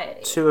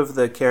society. Two of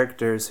the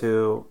characters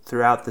who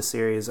throughout the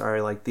series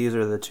are these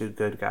are the two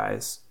good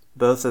guys,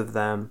 both of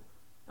them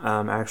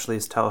actually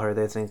tell her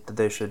they think that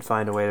they should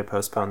find a way to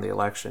postpone the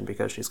election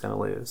because she's going to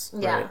lose.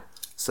 Right?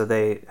 So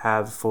they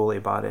have fully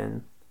bought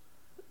in.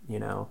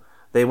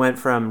 They went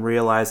from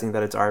realizing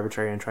that it's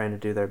arbitrary and trying to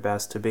do their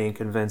best to being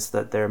convinced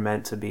that they're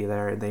meant to be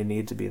there and they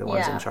need to be the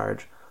ones in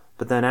charge.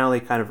 But then Allie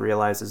kind of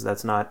realizes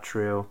that's not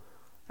true,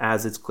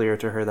 as it's clear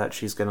to her that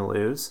she's going to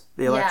lose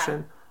the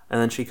election.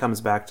 And then she comes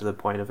back to the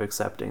point of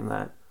accepting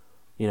that,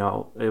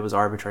 it was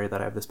arbitrary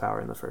that I have this power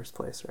in the first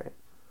place, right?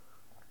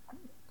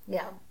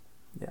 Yeah.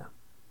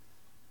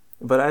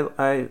 But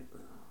I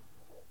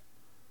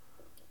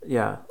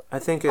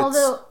think it's...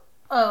 Although,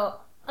 I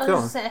was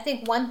going to say, I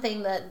think one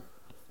thing that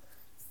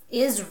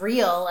is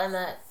real and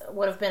that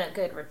would have been a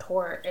good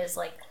retort is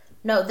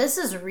no, this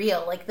is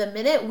real. The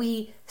minute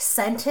we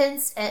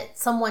sentenced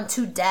someone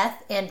to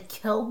death and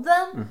killed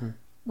them,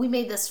 we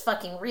made this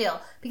fucking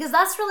real. Because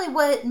that's really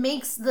what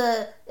makes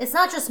it's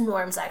not just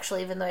norms,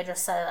 actually, even though I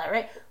just said that,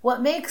 right?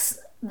 What makes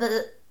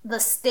the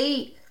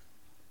state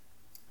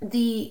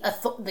the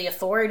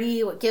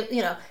authority would give,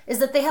 is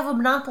that they have a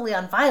monopoly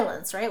on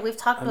violence, right? We've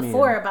talked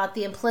before about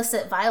the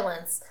implicit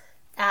violence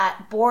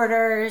at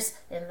borders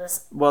in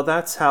this. Well,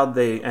 that's how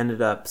they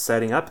ended up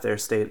setting up their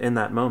state in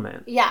that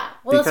moment. Yeah,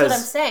 well, that's what I'm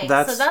saying.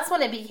 So that's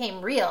when it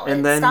became real. And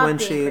it then stopped when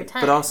being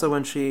pretend. but also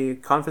when she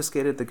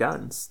confiscated the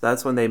guns,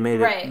 that's when they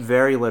made it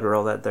very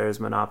literal that there's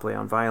monopoly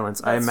on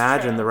violence. I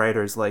imagine the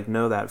writers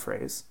know that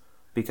phrase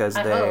because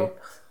I hope.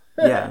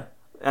 Yeah.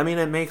 I mean,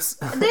 it makes...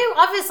 They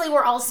obviously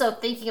were also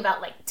thinking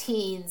about,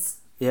 teens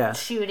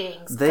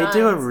shootings, They guns.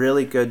 do a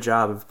really good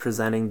job of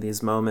presenting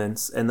these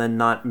moments and then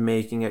not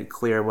making it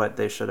clear what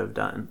they should have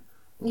done.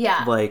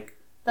 Yeah.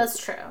 That's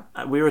true.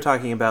 We were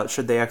talking about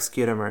should they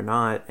execute him or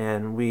not,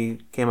 and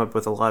we came up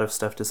with a lot of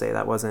stuff to say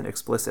that wasn't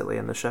explicitly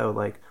in the show.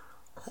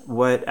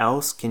 What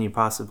else can you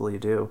possibly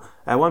do?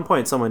 At one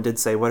point, someone did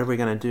say, what are we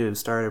going to do?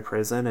 Start a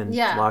prison and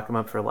lock him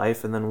up for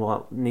life, and then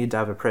we'll need to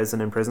have a prison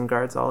and prison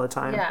guards all the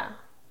time? Yeah.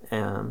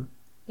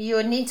 You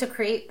would need to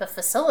create the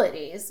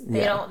facilities.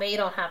 They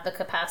don't have the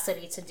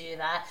capacity to do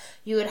that.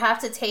 You would have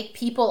to take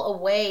people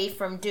away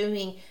from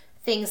doing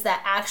things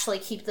that actually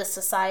keep the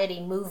society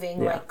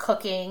moving, like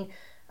cooking,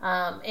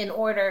 in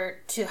order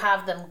to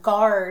have them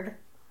guard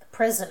the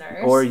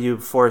prisoners. Or you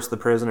force the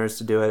prisoners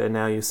to do it, and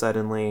now you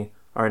suddenly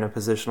are in a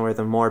position where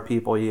the more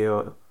people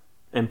you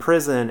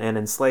imprison and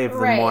enslave,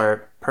 the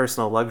more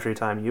personal luxury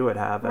time you would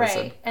have.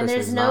 Right. And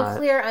there's no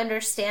clear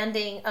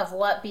understanding of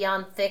what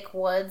Beyond Thick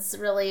Woods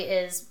really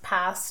is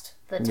past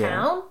the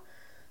town.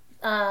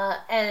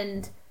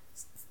 And,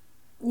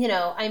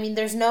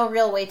 there's no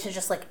real way to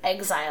just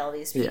exile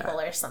these people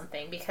or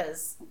something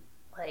because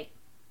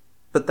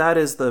But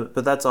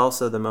that's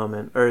also the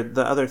moment, or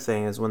the other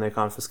thing is when they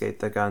confiscate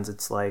the guns,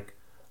 it's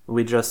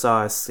we just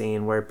saw a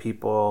scene where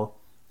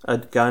a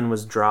gun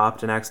was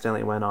dropped and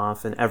accidentally went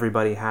off, and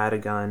everybody had a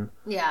gun.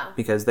 Yeah.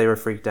 Because they were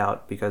freaked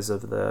out because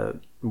of the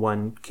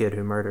one kid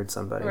who murdered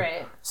somebody.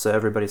 Right. So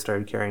everybody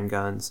started carrying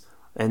guns,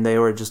 and they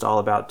were just all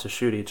about to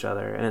shoot each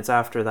other. And it's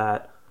after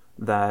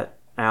that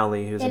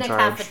Allie, who's in charge.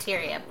 In a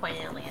cafeteria,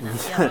 poignantly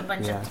enough. You have a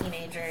bunch of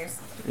teenagers.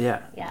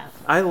 Yeah. Yeah.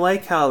 I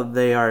like how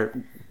they are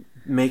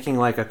making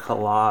a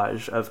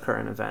collage of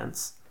current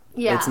events.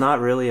 Yeah. It's not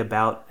really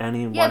about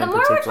anyone the more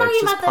we're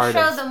talking about the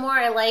show, of... the more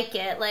I like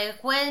it.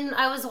 When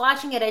I was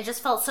watching it, I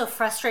just felt so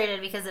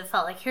frustrated because it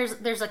felt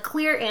there's a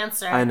clear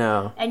answer. I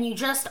know. And you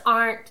just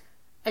aren't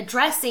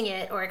addressing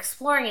it or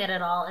exploring it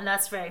at all, and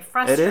that's very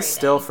frustrating. It is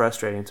still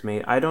frustrating to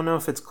me. I don't know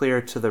if it's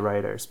clear to the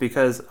writers,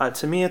 because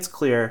to me it's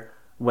clear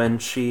when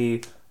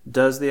she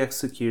does the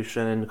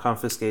execution and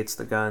confiscates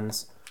the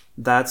guns.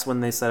 That's when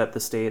they set up the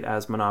state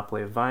as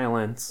monopoly of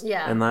violence.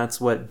 Yeah. And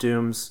that's what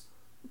dooms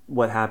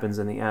what happens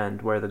in the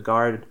end, where the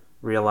guard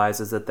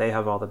realizes that they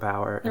have all the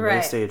power and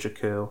they stage a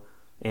coup.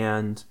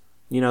 And,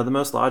 the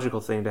most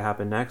logical thing to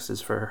happen next is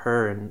for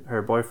her and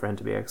her boyfriend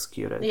to be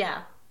executed.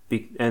 Yeah.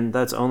 And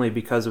that's only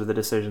because of the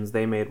decisions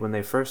they made when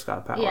they first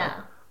got power.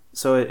 Yeah.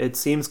 So it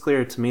seems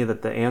clear to me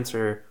that the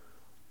answer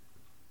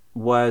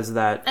was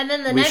that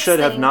we should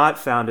have not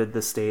founded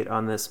the state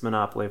on this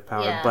monopoly of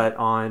power, but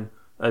on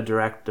a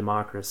direct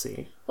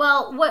democracy.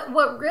 Well,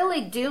 what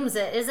really dooms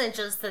it isn't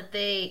just that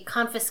they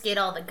confiscate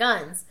all the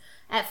guns.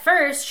 At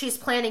first, she's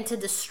planning to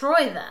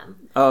destroy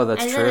them. Oh,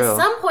 that's true. And then at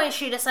some point,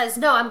 she decides,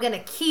 no, I'm going to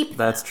keep them.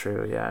 That's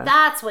true, yeah.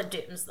 That's what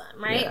dooms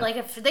them, right? Yeah.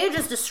 If they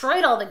just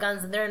destroyed all the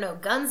guns and there are no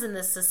guns in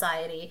this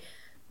society,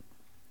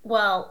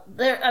 well,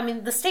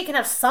 the state can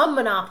have some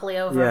monopoly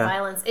over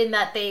violence in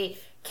that they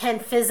can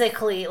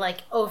physically,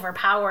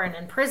 overpower and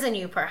imprison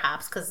you,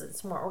 perhaps, because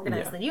it's more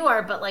organized than you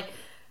are, but,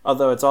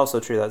 although it's also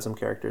true that some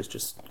characters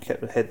just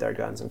hid their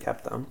guns and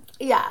kept them.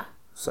 Yeah.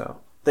 So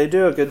they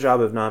do a good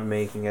job of not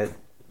making it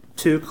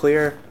too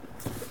clear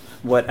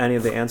what any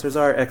of the answers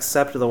are,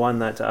 except the one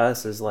that to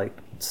us is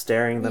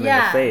staring them in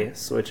the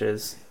face, which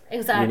is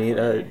you need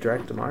a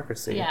direct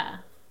democracy. Yeah.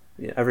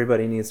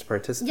 Everybody needs to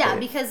participate. Yeah,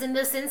 because in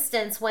this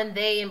instance, when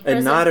they imprison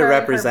and not her a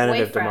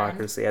representative and her boyfriend,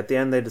 democracy. At the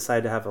end, they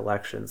decide to have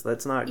elections.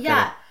 That's not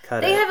gonna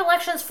cut they it. have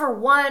elections for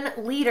one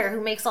leader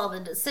who makes all the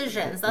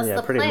decisions. That's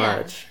the pretty plan.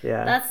 much.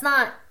 Yeah, that's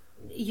not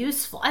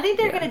useful. I think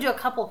they're going to do a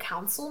couple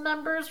council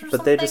members or something.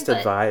 But they just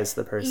advise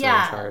the person in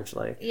charge.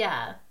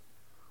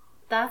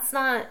 That's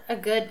not a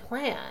good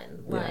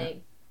plan.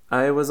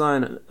 I was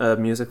on a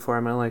music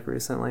forum I like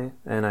recently,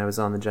 and I was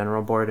on the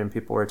general board, and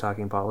people were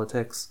talking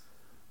politics.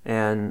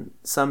 And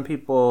some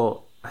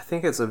people, I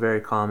think it's a very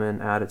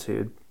common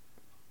attitude,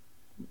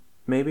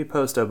 maybe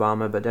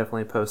post-Obama, but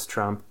definitely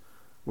post-Trump,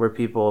 where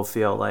people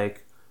feel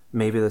like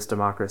maybe this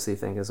democracy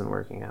thing isn't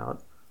working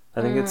out.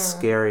 I think it's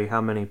scary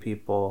how many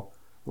people,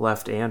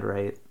 left and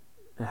right,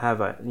 have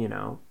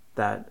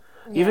that...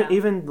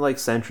 Even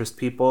centrist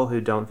people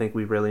who don't think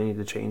we really need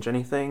to change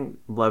anything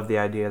love the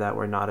idea that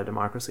we're not a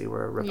democracy,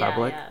 we're a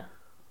republic.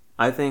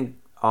 I think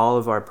all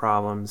of our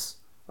problems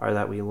are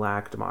that we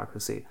lack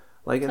democracy.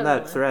 In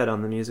that thread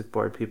on the music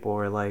board, people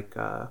were like,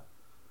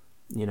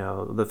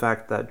 the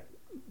fact that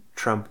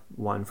Trump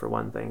won, for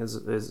one thing,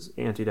 is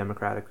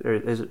anti-democratic, or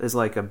is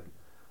like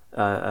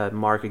a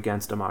mark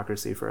against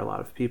democracy for a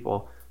lot of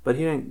people. but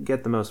he didn't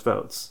get the most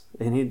votes,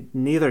 and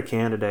neither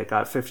candidate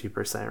got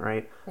 50%,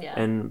 right? Yeah.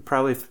 And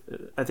probably,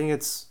 I think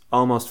it's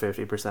almost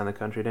 50% of the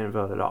country didn't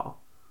vote at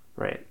all,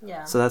 right?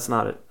 Yeah. So that's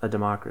not a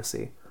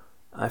democracy.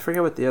 I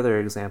forget what the other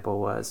example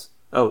was.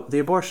 Oh, the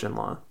abortion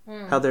law.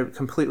 How they're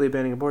completely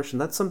banning abortion.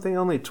 That's something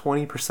only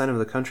 20% of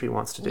the country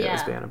wants to do,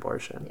 is ban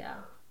abortion. Yeah.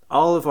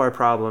 All of our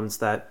problems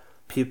that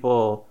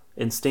people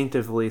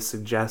instinctively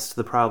suggest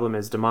the problem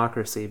is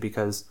democracy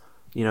because,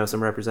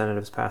 some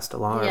representatives passed a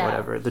law or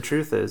whatever. The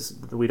truth is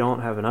we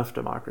don't have enough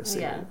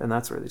democracy, and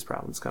that's where these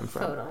problems come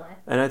from. Totally.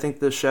 And I think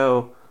the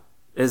show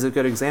is a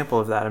good example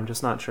of that. I'm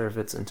just not sure if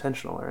it's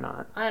intentional or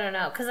not. I don't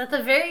know, because at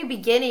the very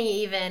beginning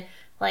even,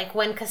 like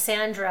when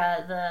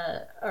Cassandra,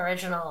 the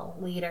original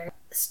leader,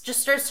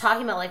 just starts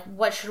talking about like,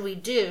 what should we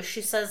do?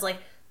 She says like,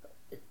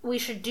 we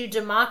should do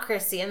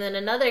democracy. And then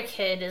another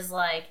kid is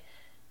like,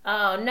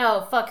 oh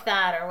no, fuck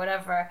that or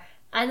whatever.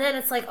 And then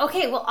it's like,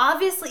 okay, well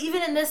obviously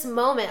even in this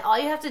moment, all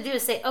you have to do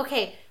is say,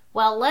 okay,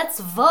 well let's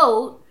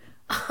vote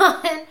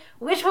on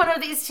which one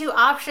of these two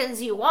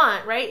options you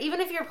want, right? Even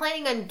if you're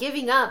planning on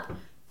giving up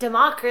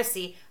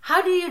democracy,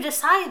 how do you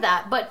decide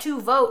that but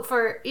to vote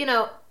for,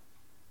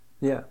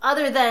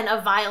 other than a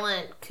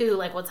violent coup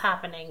like what's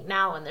happening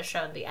now in the show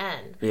at the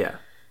end? Yeah.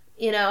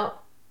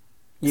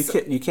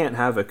 You can't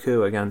have a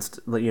coup against,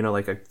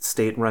 like a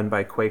state run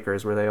by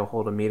Quakers where they'll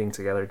hold a meeting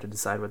together to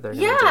decide what they're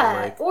going to do.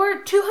 Yeah,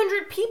 or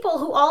 200 people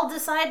who all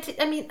decide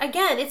to... I mean,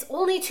 again, it's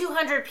only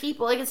 200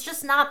 people. Like, it's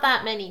just not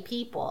that many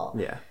people.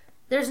 Yeah.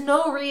 There's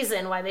no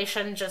reason why they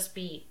shouldn't just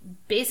be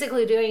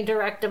basically doing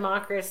direct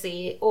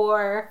democracy,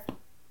 or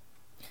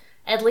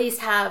at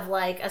least have,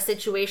 like, a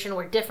situation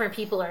where different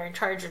people are in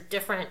charge of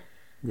different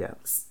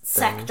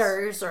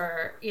sectors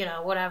or,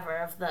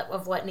 whatever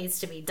of what needs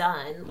to be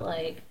done.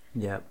 Like...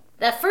 Yeah.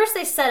 At first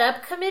they set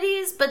up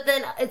committees, but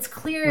then it's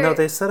clear... No,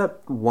 they set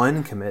up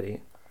one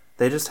committee.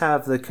 They just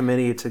have the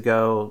committee to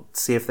go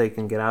see if they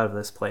can get out of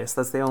this place.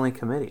 That's the only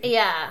committee.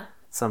 Yeah.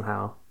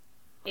 Somehow.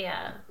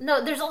 Yeah.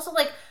 No, there's also,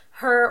 like,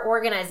 her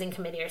organizing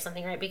committee or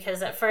something, right?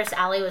 Because at first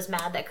Allie was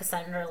mad that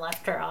Cassandra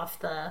left her off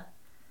the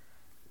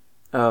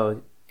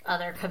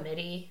other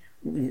committee.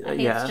 I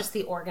think it's just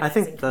the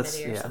organizing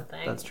committee or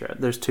something. That's true.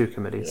 There's two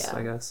committees,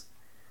 I guess.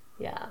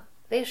 Yeah.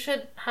 They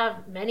should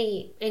have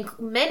many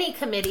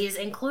committees,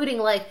 including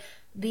like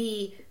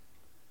the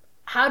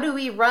how do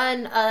we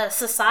run a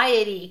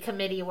society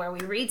committee where we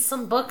read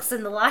some books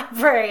in the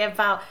library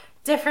about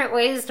different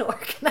ways to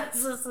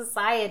organize a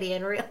society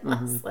and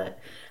realize that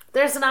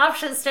there's an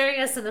option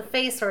staring us in the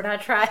face we're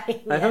not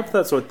trying. I hope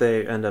that's what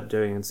they end up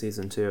doing in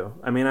season 2.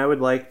 I mean, I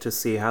would like to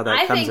see how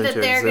that comes into existence.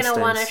 I think that they're going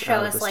to want to show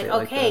us like,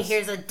 okay,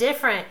 here's a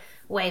different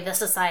way the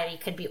society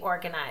could be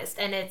organized.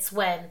 And it's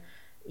when,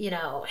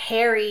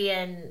 Harry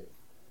and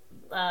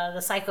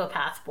the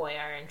psychopath boy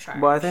are in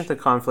charge. Well, I think the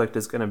conflict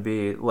is going to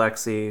be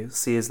Lexi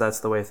sees that's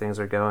the way things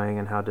are going,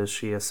 and how does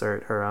she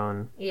assert her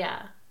own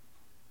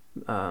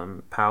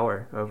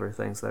power over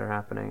things that are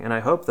happening. And I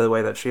hope the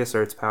way that she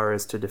asserts power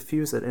is to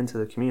diffuse it into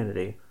the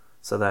community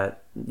so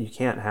that you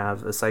can't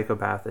have a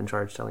psychopath in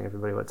charge telling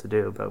everybody what to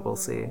do, but we'll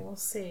see. We'll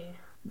see.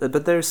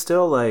 But there's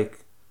still,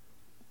 like...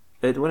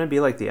 It wouldn't be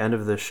like the end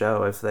of the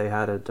show if they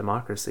had a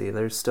democracy.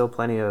 There's still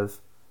plenty of...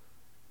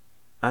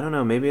 I don't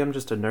know, maybe I'm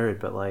just a nerd,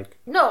 but like...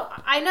 No,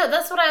 I know,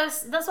 that's what I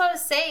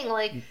was saying,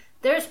 like,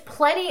 there's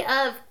plenty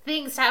of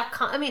things to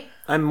have...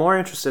 I'm more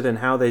interested in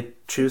how they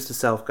choose to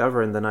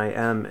self-govern than I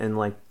am in,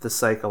 like, the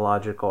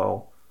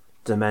psychological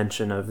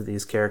dimension of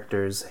these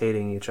characters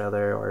hating each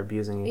other or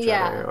abusing each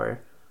other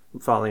or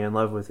falling in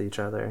love with each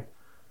other.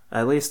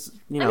 At least,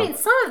 some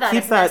of that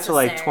keep is that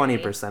necessary. To, like,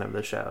 20% of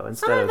the show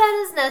instead some of of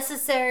that is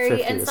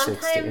necessary, and 50 to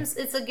sometimes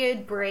 60. It's a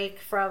good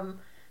break from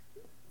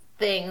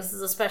things,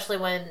 especially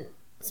when...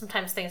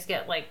 Sometimes things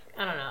get like,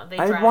 I don't know.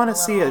 I want to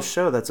see a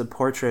show that's a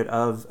portrait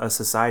of a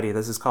society.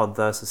 This is called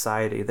The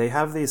Society. They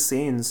have these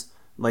scenes,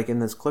 like in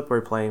this clip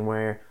we're playing,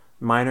 where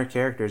minor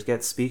characters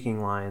get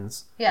speaking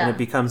lines. Yeah. And it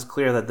becomes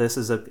clear that this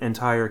is an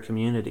entire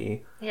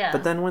community. Yeah.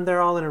 But then when they're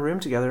all in a room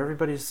together,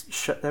 everybody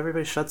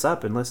shuts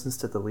up and listens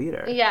to the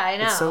leader. Yeah, I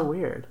know. It's so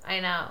weird.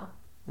 I know.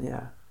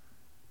 Yeah.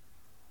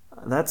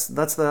 That's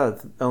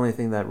the only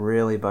thing that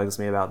really bugs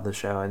me about the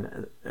show,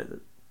 and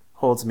it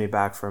holds me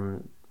back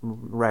from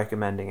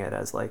recommending it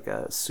as like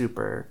a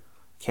super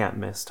can't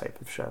miss type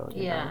of show.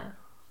 You know?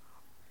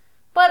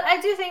 But I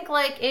do think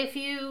like if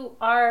you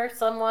are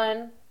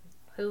someone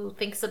who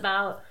thinks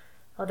about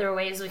other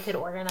ways we could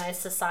organize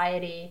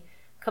society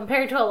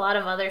compared to a lot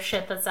of other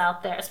shit that's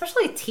out there,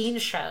 especially teen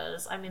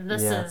shows. I mean,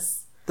 this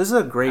is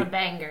a great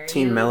banger.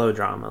 Teen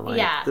melodrama.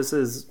 Like, this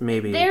is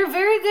maybe... They're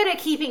very good at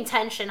keeping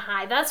tension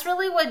high. That's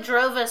really what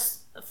drove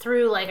us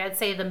through, like, I'd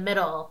say the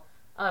middle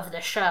of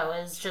the show,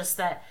 is just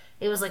that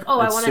it was like, I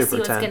want to see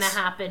what's going to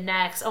happen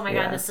next. Oh my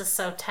God, this is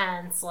so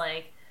tense.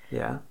 Like,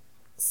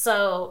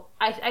 so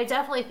I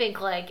definitely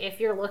think, like, if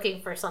you're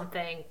looking for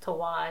something to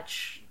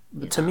watch...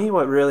 To me,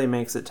 what really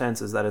makes it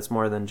tense is that it's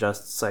more than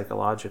just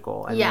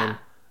psychological. I mean,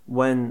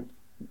 when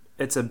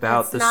it's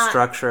about the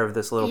structure of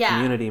this little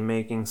community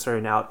making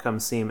certain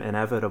outcomes seem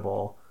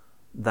inevitable,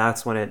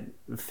 that's when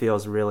it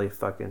feels really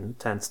fucking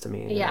tense to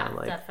me. Yeah, you know?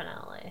 Like,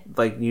 definitely.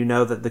 Like, you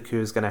know that the coup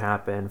is going to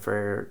happen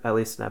for at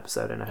least an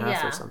episode and a half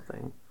Yeah. or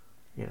something,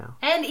 you know.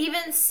 And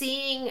even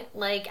seeing,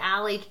 like,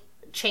 Allie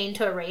chained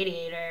to a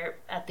radiator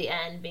at the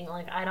end, being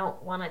like, I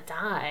don't want to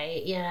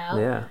die, you know?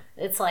 Yeah.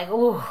 It's like,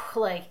 ooh,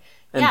 like,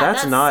 And yeah,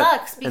 that's that not,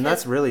 sucks. Because, and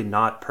that's really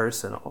not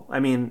personal. I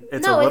mean,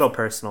 it's No, a little it's-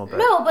 personal, but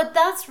No, but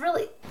that's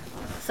really...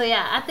 So,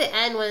 yeah, at the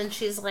end when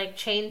she's, like,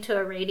 chained to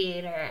a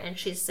radiator and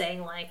she's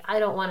saying, like, I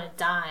don't want to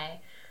die,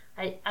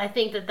 I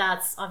think that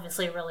that's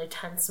obviously a really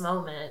tense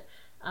moment.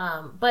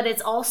 But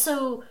it's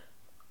also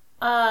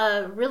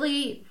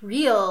really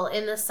real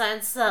in the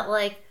sense that,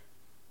 like,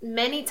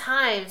 many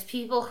times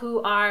people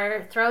who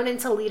are thrown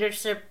into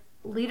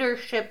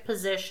leadership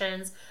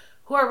positions,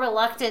 who are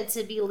reluctant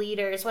to be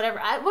leaders, whatever.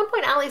 At one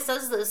point, Allie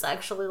says this,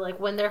 actually, like,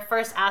 when they're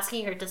first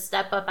asking her to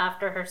step up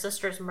after her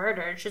sister's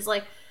murder. She's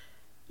like,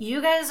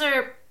 you guys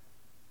are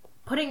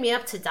putting me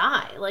up to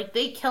die. Like,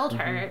 they killed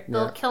her. Mm-hmm.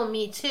 They'll Yeah. kill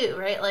me too,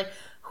 right? Like,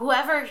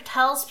 whoever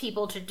tells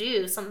people to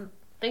do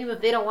something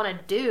that they don't want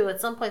to do, at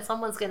some point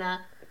someone's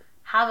gonna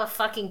have a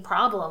fucking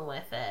problem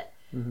with it.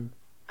 Mm-hmm.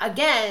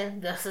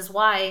 Again, this is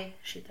why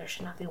there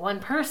should not be one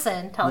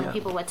person telling Yeah.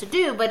 people what to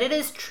do, but it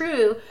is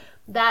true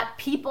that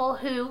people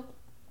who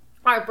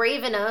are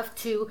brave enough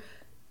to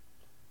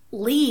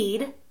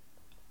lead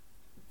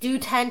do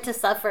tend to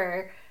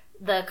suffer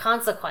the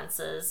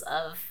consequences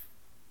of,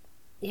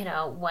 you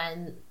know,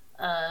 when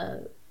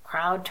a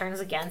crowd turns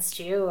against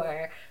you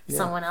or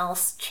someone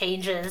else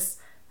changes,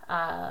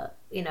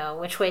 you know,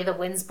 which way the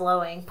wind's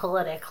blowing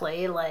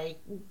politically. Like,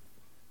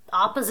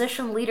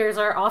 opposition leaders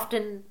are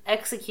often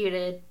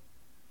executed,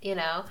 you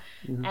know,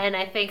 and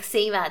I think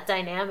seeing that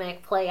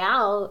dynamic play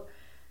out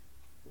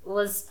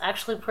was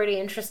actually pretty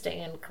interesting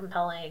and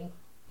compelling.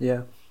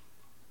 yeah.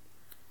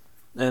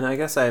 And I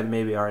guess I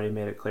maybe already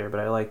made it clear,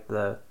 but I like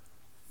the,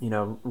 you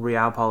know,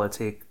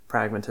 realpolitik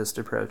pragmatist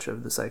approach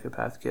of the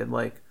psychopath kid.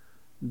 Like,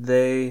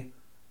 they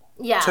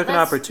Yeah, took an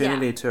that's-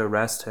 opportunity to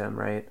arrest him,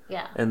 right?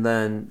 Yeah. And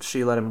then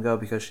she let him go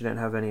because she didn't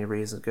have any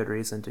good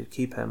reason to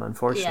keep him,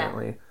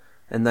 unfortunately.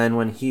 And then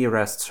when he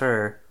arrests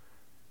her,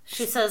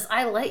 She says,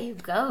 I let you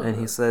go. and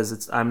he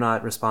says, I'm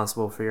not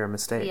responsible for your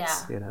mistakes,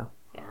 Yeah. you know?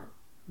 Yeah.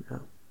 Yeah.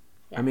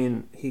 Yeah. I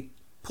mean, he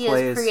He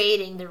plays... is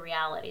creating the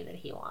reality that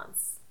he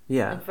wants.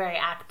 Yeah, Like, very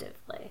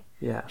actively.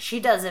 yeah. She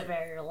does it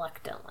very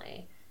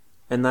reluctantly.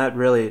 And that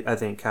really, I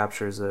think,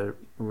 captures a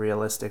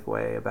realistic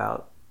way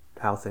about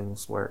how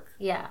things work.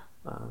 Yeah.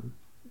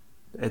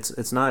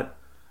 It's not...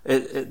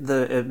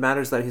 It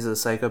matters that he's a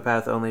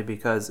psychopath only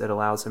because it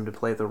allows him to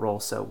play the role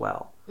so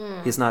well.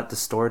 He's not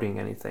distorting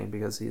anything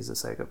because he's a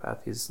psychopath.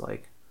 He's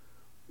like,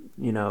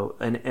 you know,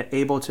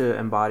 able to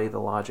embody the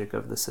logic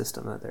of the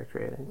system that they're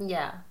creating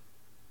Yeah.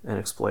 and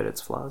exploit its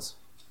flaws.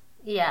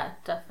 Yeah,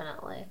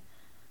 definitely.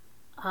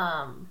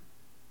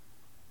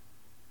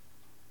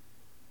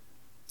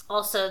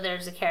 Also,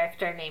 there's a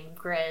character named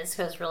Grizz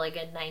who has really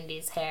good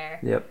 90s hair.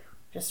 Yep.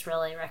 Just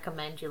really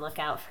recommend you look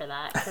out for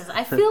that, because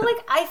I feel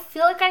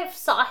like I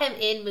saw him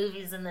in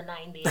movies in the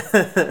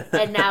 90s,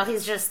 and now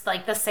he's just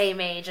like the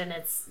same age, and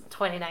it's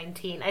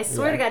 2019. I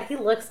swear to God, he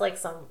looks like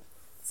some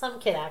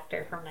kid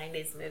actor from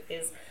 90s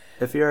movies.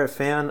 If you're a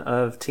fan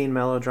of teen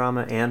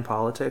melodrama and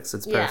politics,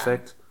 it's Yeah.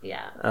 perfect.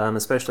 Yeah.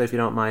 Especially if you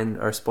don't mind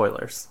our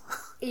spoilers.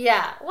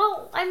 Yeah.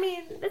 Well, I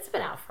mean, it's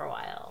been out for a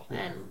while,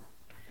 and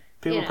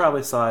People You know.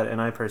 probably saw it, and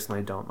I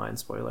personally don't mind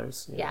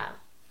spoilers. yeah.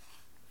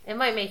 It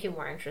might make you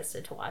more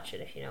interested to watch it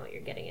if you know what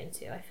you're getting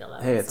into. I feel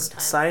that Hey, way it's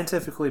sometimes.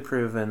 scientifically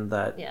proven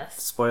that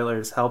Yes.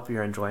 spoilers help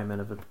your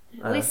enjoyment of a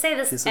We say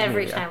this piece of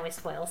every media. time we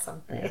spoil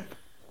something.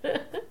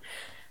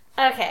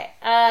 Okay.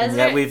 And Is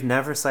yet there... we've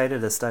never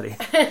cited a study.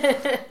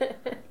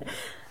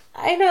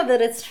 I know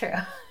that it's true.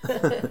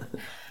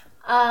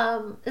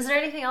 Is there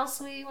anything else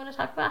we want to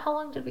talk about? How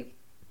long did we...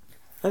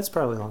 That's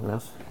probably long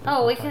enough.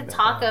 Oh, we could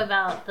talk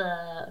about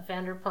the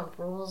Vanderpump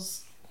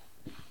Rules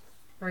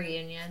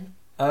reunion.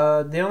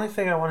 The only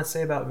thing I want to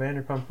say about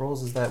Vanderpump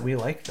Rules is that we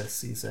like this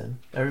season.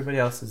 Everybody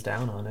else is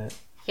down on it.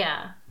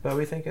 Yeah. But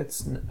we think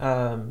it's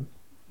an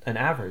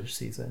average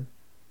season.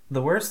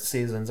 The worst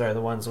seasons are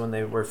the ones when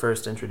they were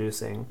first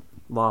introducing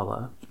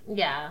Lala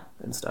Yeah.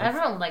 and stuff.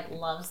 Everyone, like,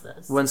 loves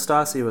this. When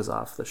Stassi was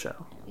off the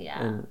show.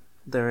 Yeah. And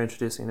they were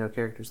introducing no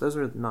characters. Those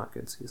were not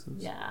good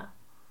seasons. Yeah.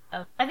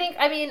 I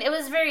mean, it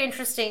was very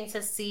interesting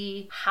to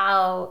see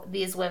how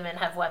these women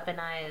have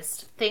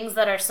weaponized things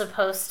that are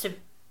supposed to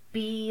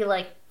be,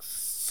 like,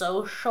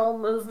 social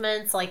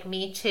movements, like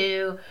Me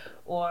Too,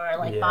 or,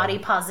 like, Yeah. body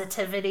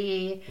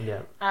positivity.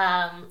 Yeah.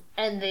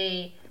 And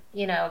they,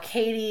 you know,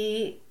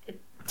 Katie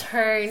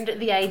turned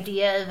the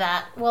idea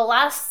that, well,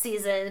 last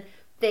season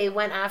they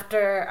went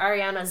after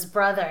Ariana's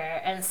brother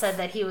and said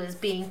that he was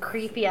being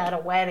creepy at a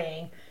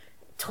wedding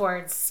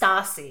towards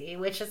Stassi,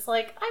 which is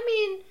like, I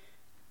mean,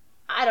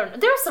 I don't know.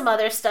 There was some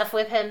other stuff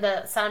with him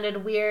that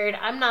sounded weird.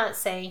 I'm not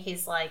saying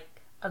he's like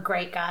a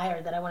great guy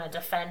or that I want to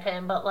defend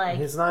him, but like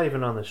He's not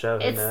even on the show.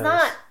 Who it's knows?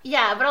 not,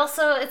 yeah, but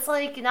also it's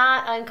like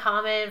not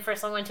uncommon for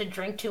someone to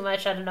drink too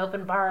much at an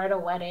open bar at a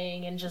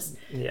wedding and just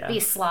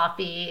be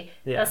sloppy.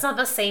 Yeah. That's not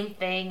the same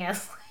thing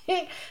as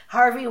like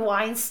Harvey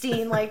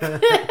Weinstein like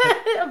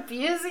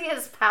abusing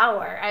his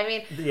power. I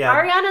mean,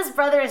 Ariana's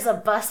brother is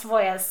a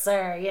busboy as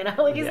Sir, you know,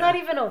 like he's not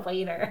even a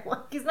waiter.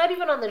 Like he's not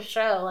even on the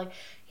show. Like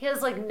he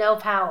has like no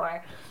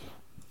power.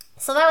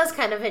 So that was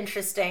kind of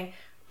interesting.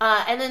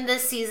 And then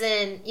this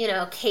season, you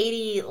know,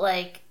 Katie,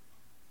 like,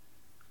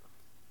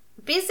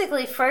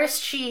 basically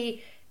first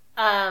she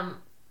said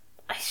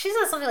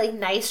something like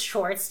nice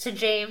shorts to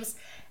James,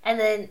 and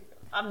then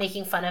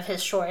making fun of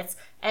his shorts,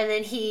 and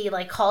then he,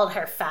 like, called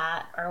her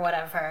fat or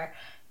whatever,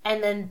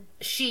 and then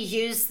she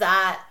used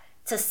that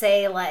to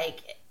say,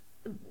 like,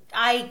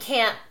 I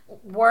can't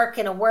work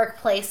in a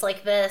workplace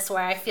like this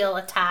where I feel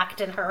attacked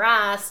and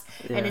harassed,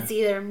 and it's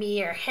either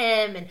me or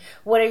him, and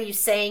what are you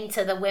saying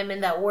to the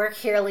women that work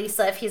here,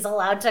 Lisa, if he's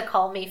allowed to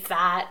call me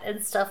fat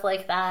and stuff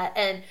like that.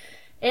 And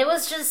it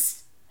was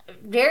just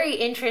very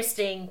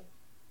interesting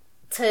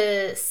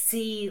to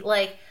see,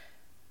 like,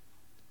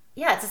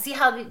 to see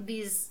how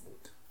these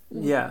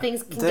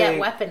things can get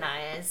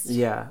weaponized.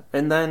 Yeah,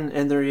 and then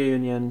in the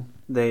reunion,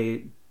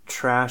 they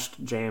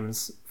trashed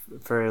James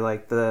for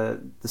like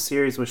the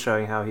series was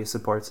showing how he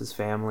supports his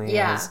family.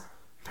 Yeah. His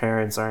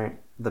parents aren't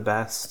the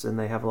best and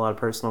they have a lot of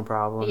personal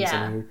problems,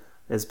 and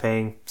he is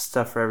paying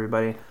stuff for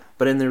everybody.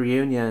 But in the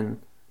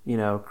reunion, you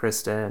know,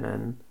 Kristen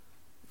and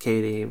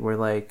Katie were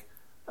like,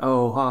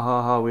 oh, ha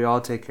ha ha, we all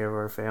take care of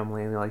our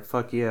family, and they're like,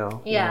 fuck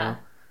you. Yeah. You know?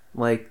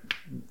 Like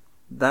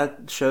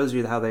that shows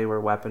you how they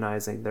were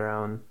weaponizing their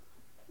own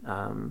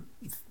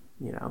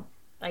you know,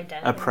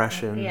 identity.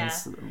 oppressions. Yeah.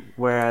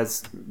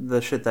 Whereas the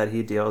shit that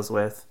he deals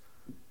with,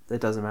 it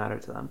doesn't matter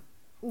to them.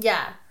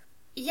 Yeah.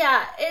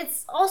 Yeah,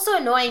 it's also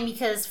annoying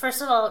because, first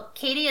of all,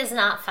 Katie is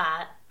not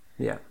fat.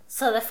 Yeah.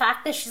 So the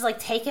fact that she's, like,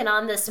 taken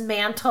on this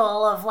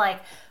mantle of, like,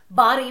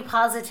 body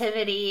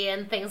positivity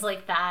and things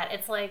like that,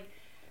 it's like,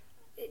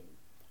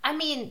 I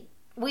mean,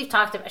 we've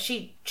talked about,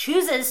 she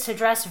chooses to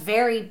dress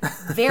very,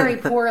 very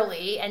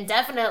poorly and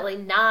definitely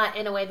not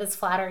in a way that's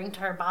flattering to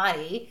her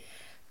body,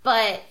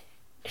 but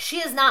she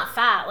is not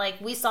fat.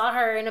 Like, we saw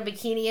her in a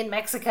bikini in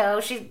Mexico.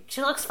 She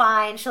looks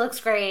fine. She looks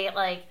great.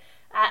 Like,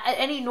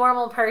 any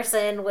normal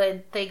person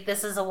would think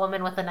this is a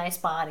woman with a nice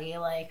body.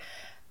 Like,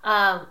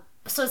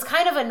 so it's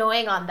kind of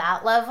annoying on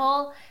that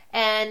level.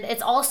 And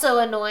it's also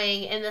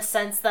annoying in the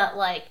sense that,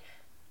 like,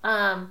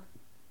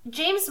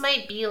 James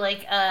might be,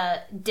 like,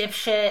 a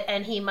dipshit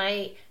and he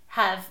might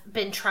have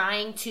been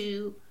trying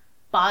to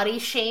body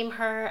shame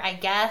her, I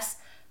guess.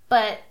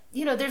 But,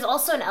 you know, there's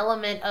also an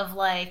element of,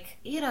 like,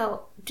 you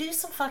know, do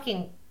some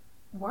fucking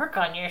work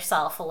on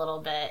yourself a little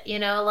bit. You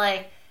know,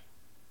 like,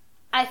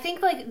 I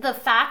think, like, the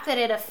fact that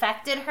it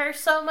affected her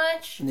so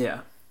much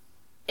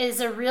is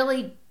a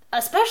really,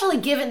 especially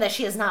given that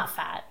she is not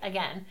fat,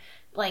 again,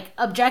 like,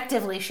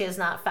 objectively she is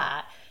not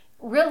fat,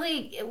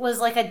 really it was,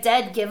 like, a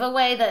dead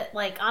giveaway that,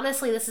 like,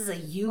 honestly, this is a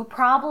you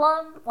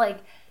problem, like,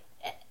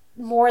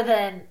 more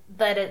than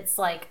that it's,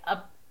 like,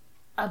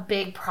 a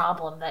big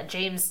problem that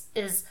James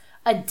is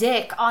a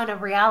dick on a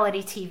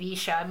reality TV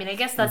show. I mean, I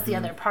guess that's the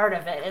other part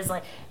of it is,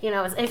 like, you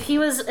know,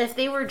 if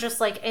they were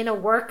just, like, in a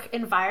work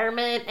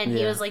environment and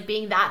he was, like,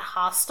 being that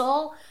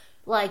hostile,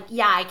 like,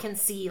 yeah, I can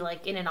see,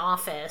 like, in an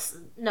office,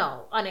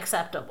 no,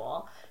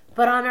 unacceptable.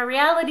 But on a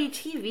reality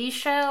TV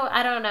show,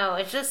 I don't know,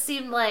 it just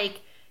seemed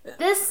like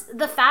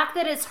the fact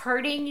that it's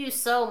hurting you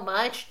so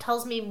much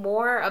tells me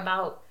more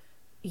about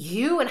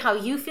you and how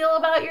you feel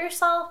about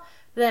yourself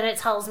than it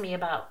tells me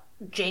about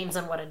James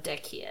and what a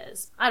dick he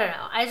is. I don't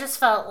know. I just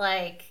felt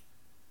like,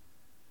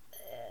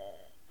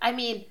 I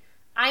mean,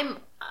 I'm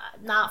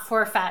not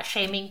for fat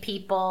shaming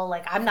people.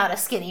 Like, I'm not a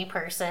skinny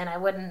person. I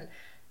wouldn't,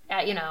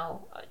 you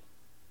know,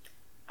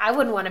 I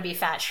wouldn't want to be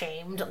fat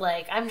shamed.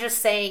 Like, I'm just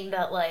saying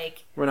that,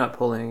 like, we're not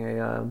pulling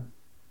a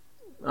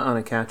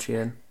Anna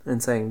Kachian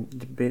and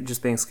saying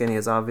just being skinny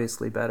is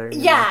obviously better.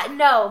 Yeah,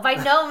 no, by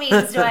no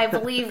means do I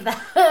believe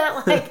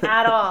that, like,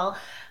 at all.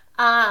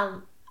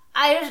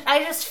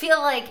 I just feel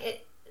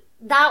like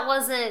that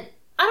wasn't,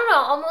 I don't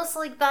know, almost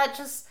like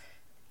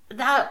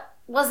that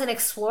wasn't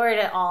explored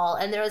at all.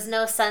 And there was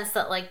no sense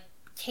that, like,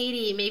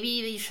 Katie, maybe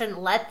you shouldn't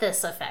let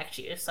this affect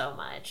you so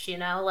much, you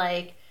know?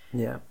 Like,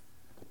 yeah,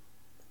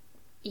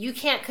 you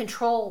can't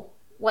control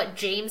what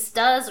James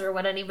does or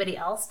what anybody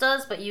else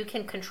does, but you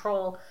can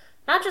control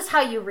not just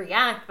how you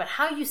react, but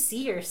how you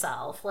see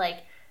yourself. Like,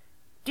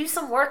 do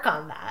some work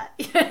on that.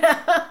 You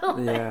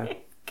know? Yeah.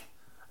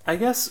 I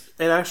guess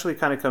it actually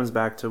kind of comes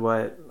back to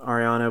what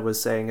Ariana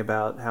was saying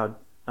about how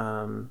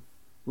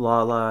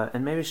Lala,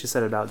 and maybe she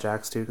said it about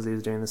Jax too, because he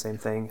was doing the same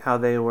thing, how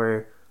they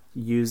were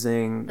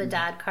using the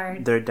dad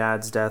card, their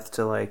dad's death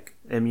to, like,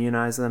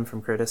 immunize them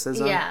from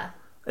criticism. Yeah.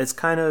 It's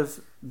kind of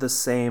the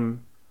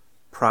same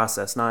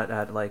process, not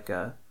at, like,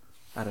 a,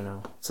 I don't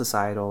know,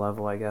 societal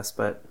level, I guess,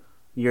 but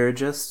you're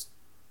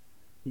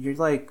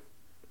like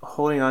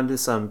holding on to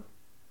some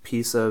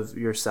piece of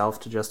yourself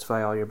to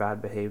justify all your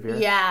bad behavior.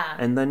 Yeah.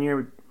 And then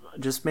you're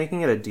just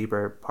making it a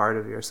deeper part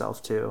of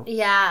yourself too.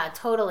 Yeah,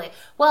 totally.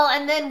 Well,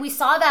 and then we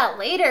saw that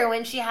later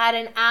when she had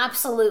an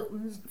absolute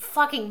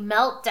fucking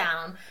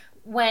meltdown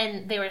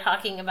when they were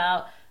talking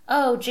about,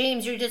 oh,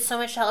 James, you did so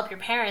much to help your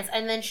parents.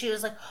 And then she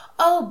was like,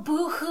 oh,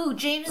 boo-hoo,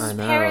 James's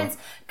parents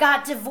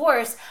got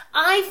divorced.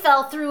 I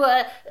fell through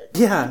a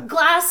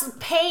glass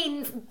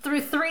pane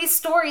through 3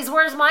 stories.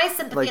 Where's my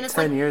sympathy? Like and it's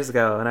 10 years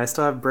ago, and I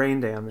still have brain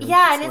damage.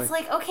 Yeah, and it's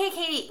like, okay,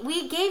 Katie,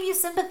 we gave you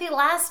sympathy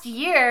last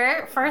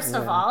year, first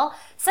of all.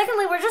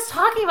 Secondly, we're just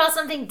talking about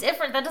something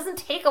different. That doesn't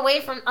take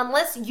away from,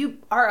 unless you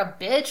are a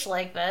bitch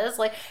like this,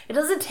 like, it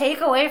doesn't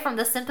take away from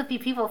the sympathy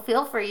people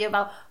feel for you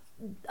about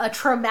a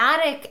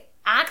traumatic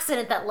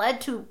accident that led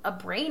to a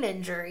brain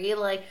injury.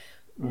 Like,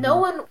 no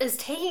one is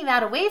taking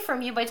that away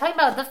from you by talking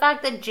about the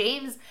fact that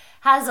James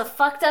has a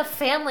fucked up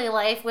family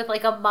life with,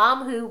 like, a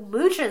mom who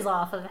mooches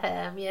off of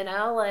him, you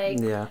know? Like,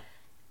 yeah.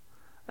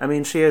 I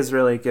mean, she is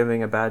really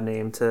giving a bad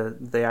name to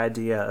the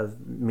idea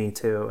of Me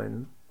Too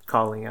and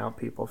calling out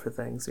people for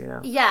things, you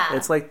know? Yeah.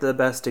 It's like the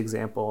best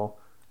example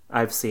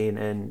I've seen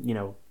in, you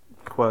know,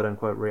 quote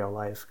unquote real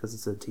life, because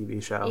it's a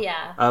TV show.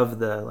 Yeah. Of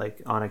the,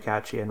 like,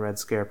 Anakachi and Red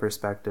Scare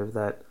perspective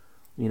that,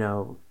 you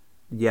know,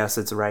 yes,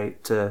 it's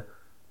right to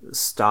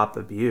stop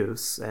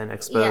abuse and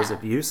expose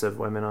abuse of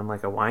women on,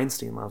 like, a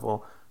Weinstein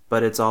level,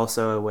 but it's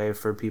also a way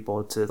for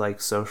people to, like,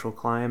 social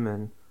climb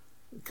and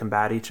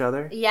combat each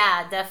other.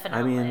 Yeah, definitely.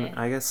 I mean,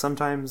 I guess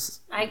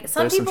sometimes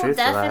some there's people some truth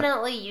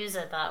definitely use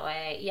it that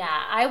way.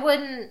 Yeah, I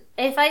wouldn't,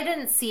 if I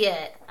didn't see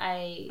it,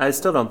 I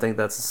still don't think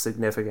that's a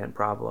significant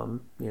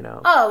problem, you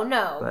know. Oh,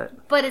 no.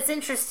 But it's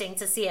interesting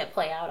to see it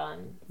play out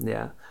on.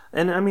 Yeah.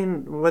 And I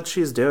mean, what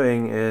she's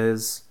doing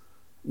is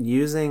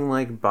using,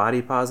 like,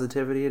 body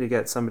positivity to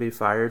get somebody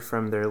fired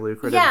from their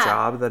lucrative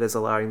job that is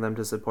allowing them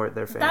to support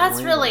their family.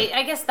 That's really,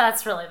 I guess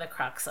that's really the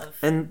crux of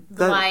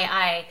why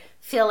I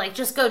feel like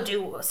just go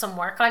do some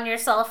work on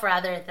yourself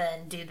rather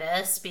than do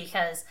this,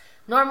 because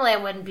normally I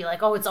wouldn't be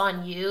like, oh, it's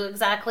on you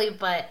exactly,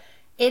 but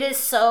it is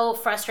so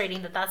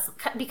frustrating that that's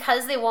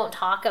because they won't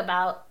talk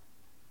about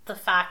the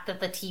fact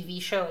that the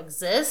TV show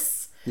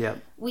exists.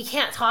 Yep. We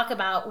can't talk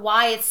about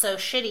why it's so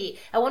shitty.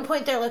 At one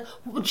point, they're like,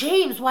 well,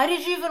 James, why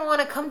did you even want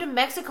to come to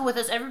Mexico with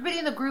us? Everybody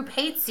in the group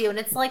hates you. And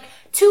it's like,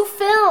 to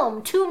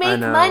film, to make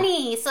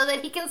money so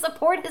that he can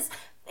support his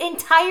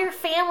entire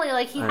family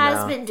like he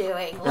has been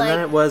doing. And then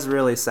it was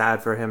really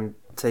sad for him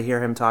to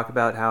hear him talk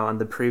about how on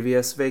the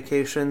previous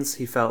vacations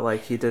he felt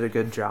like he did a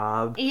good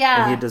job.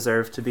 Yeah. And he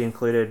deserved to be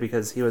included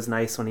because he was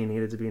nice when he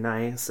needed to be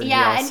nice. And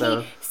and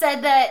he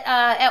said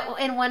that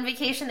in one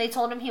vacation they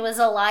told him he was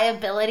a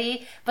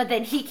liability, but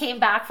then he came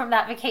back from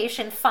that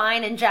vacation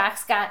fine and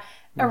Jax got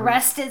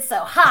arrested,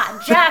 so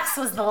Jax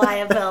was the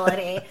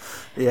liability.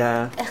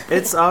 Yeah.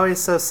 It's always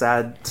so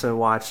sad to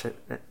watch it.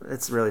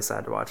 It's really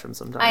sad to watch him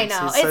sometimes. I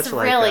know. It's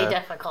really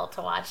difficult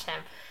to watch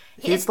him.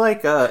 He's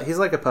like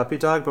a puppy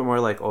dog, but more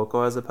like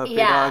Oko as a puppy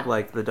dog,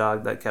 like the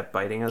dog that kept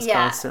biting us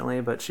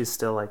constantly, but she's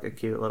still like a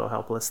cute little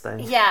helpless thing.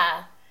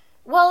 Yeah.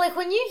 Well, like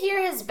when you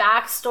hear his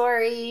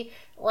backstory,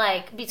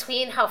 like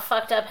between how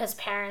fucked up his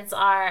parents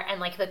are and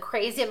like the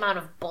crazy amount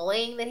of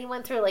bullying that he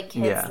went through, like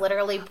kids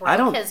literally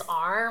broke his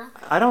arm.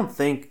 I don't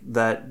think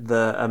that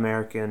the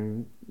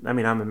American, I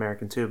mean, I'm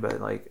American too, but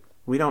like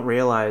we don't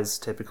realize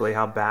typically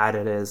how bad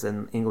it is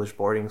in English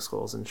boarding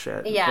schools and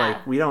shit. Yeah.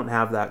 Like we don't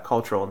have that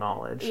cultural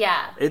knowledge.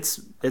 Yeah. It's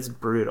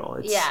brutal.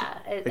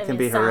 It can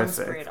be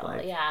horrific. Brutal.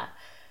 Like, yeah.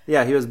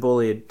 Yeah, he was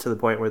bullied to the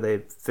point where they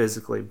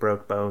physically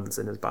broke bones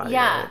in his body.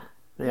 Yeah. Right?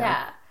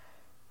 Yeah.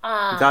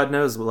 God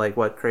knows like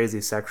what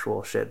crazy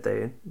sexual shit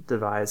they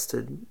devised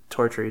to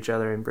torture each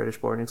other in British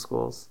boarding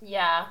schools.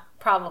 Yeah,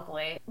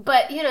 probably.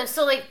 But, you know,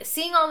 so like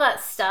seeing all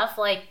that stuff,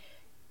 like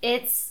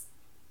it's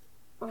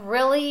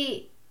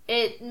really,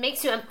 it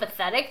makes you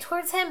empathetic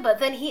towards him, but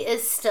then he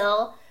is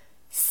still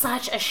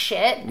such a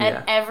shit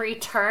at every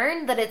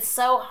turn that it's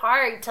so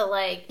hard to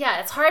like,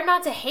 it's hard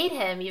not to hate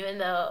him, even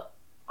though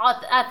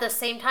at the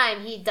same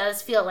time, he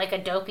does feel like a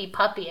dopey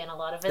puppy in a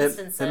lot of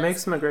instances. It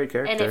makes him a great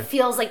character. And it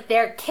feels like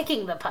they're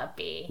kicking the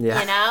puppy, you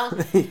know?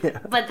 Yeah.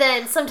 But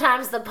then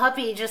sometimes the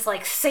puppy just,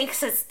 like,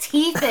 sinks its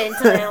teeth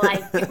into their,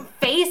 like,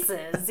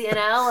 faces, you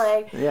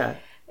know? Like,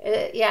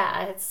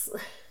 it's...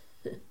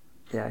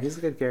 Yeah, he's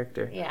a good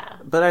character. Yeah.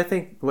 But I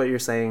think what you're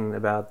saying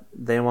about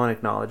they won't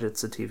acknowledge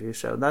it's a TV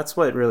show, that's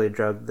what really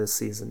drug this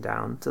season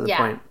down to the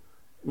point,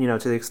 you know,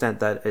 to the extent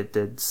that it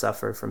did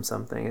suffer from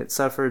something. It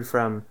suffered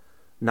from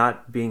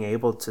not being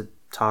able to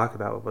talk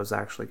about what was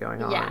actually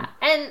going on. Yeah.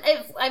 And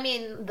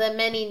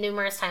the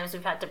numerous times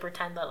we've had to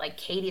pretend that like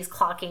Katie's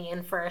clocking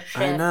in for a shift.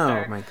 I know,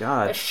 or my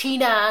God.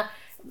 Sheena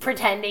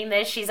pretending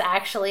that she's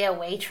actually a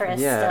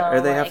waitress. Yeah, still,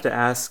 or they have to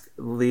ask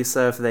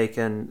Lisa if they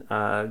can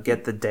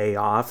get the day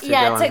off to go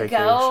on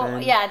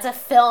vacation. To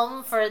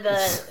film for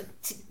the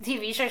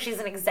TV show she's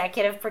an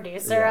executive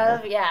producer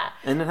of. Yeah.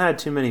 And it had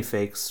too many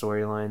fake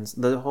storylines.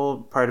 The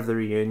whole part of the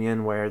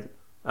reunion where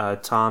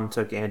Tom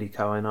took Andy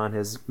Cohen on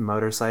his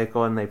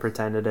motorcycle and they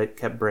pretended it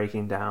kept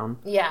breaking down.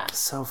 Yeah.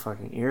 So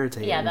fucking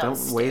irritating. Yeah,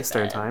 Don't waste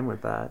our time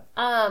with that.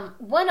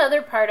 One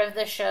other part of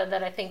the show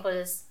that I think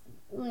was,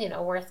 you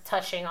know, worth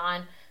touching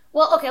on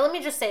Well, okay, let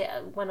me just say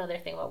one other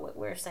thing about what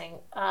we were saying.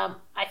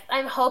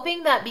 I'm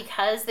hoping that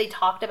because they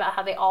talked about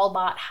how they all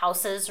bought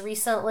houses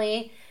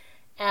recently,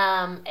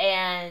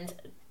 and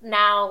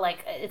now,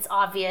 like, it's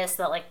obvious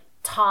that, like,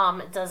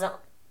 Tom doesn't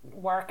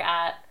work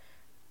at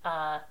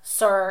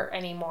Sir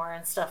anymore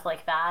and stuff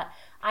like that.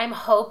 I'm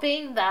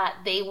hoping that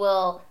they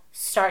will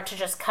start to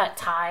just cut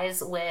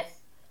ties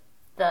with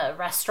the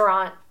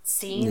restaurant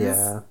scenes.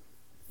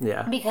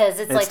 Yeah. Because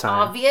it's like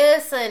time.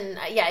 obvious, and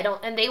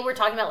and they were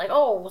talking about like,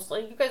 oh, so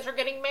you guys are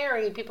getting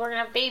married, people are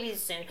gonna have babies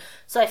soon.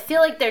 So I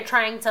feel like they're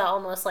trying to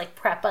almost like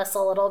prep us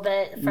a little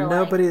bit for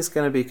Nobody's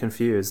gonna be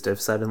confused if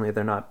suddenly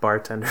they're not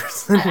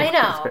bartenders. I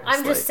know.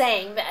 I'm just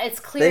saying that it's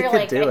clear,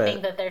 like, I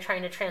think that they're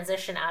trying to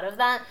transition out of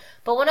that.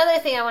 But one other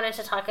thing I wanted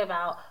to talk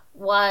about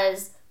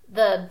was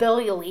the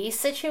Billy Lee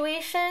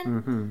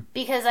situation,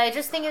 because I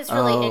just think it's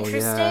really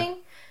interesting. Yeah.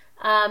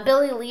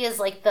 Billy Lee is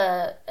like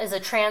is a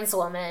trans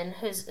woman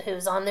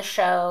who's on the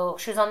show.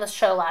 She was on the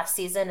show last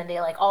season, and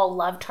they like all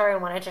loved her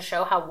and wanted to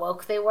show how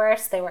woke they were.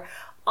 So they were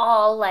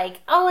all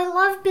like, "Oh, I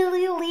love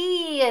Billy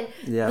Lee," and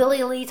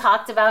Billy Lee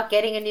talked about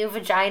getting a new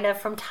vagina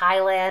from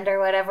Thailand or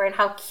whatever, and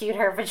how cute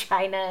her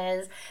vagina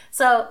is.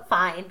 So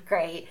fine,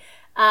 great.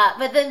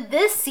 But then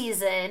this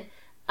season,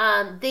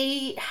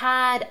 they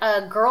had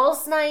a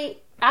girls' night.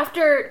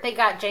 After they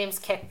got James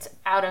kicked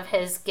out of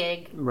his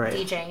gig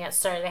DJing at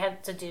Sir, they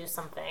had to do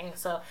something.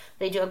 So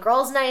they do a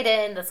girls' night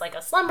in that's like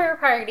a slumber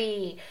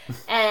party,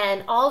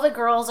 and all the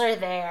girls are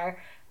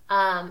there,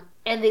 and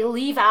they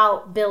leave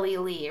out Billy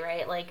Lee,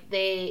 right? Like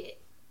they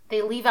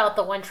leave out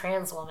the one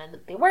trans woman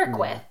that they work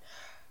with.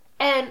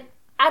 And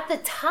at the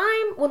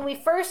time when we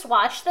first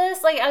watched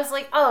this, like I was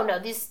like, oh no,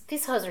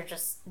 these hoes are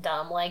just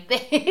dumb. Like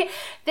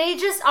they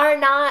just are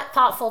not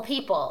thoughtful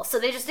people. So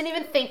they just didn't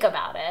even think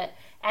about it.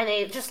 And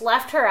they just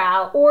left her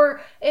out. Or,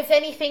 if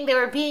anything, they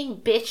were being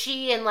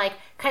bitchy and, like,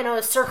 kind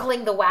of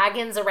circling the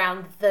wagons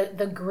around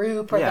the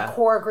group or the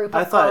core group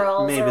of girls or whatever. I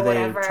thought maybe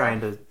they were trying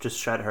to just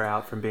shut her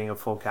out from being a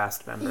full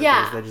cast member.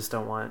 Yeah. Because they just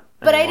don't want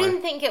But anymore. I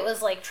didn't think it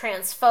was, like,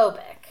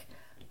 transphobic.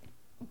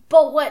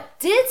 But what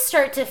did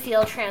start to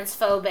feel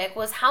transphobic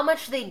was how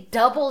much they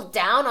doubled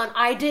down on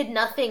I did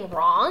nothing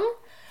wrong.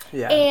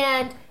 Yeah.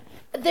 And,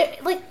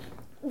 like,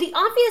 the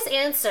obvious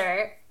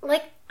answer,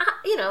 like,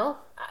 you know...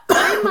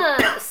 I'm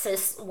a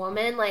cis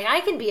woman. Like,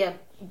 I can be a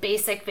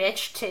basic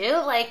bitch, too.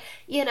 Like,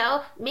 you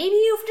know, maybe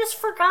you just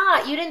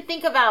forgot. You didn't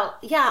think about,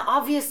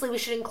 obviously we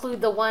should include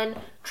the one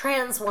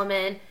trans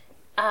woman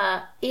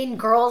in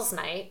girls'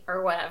 night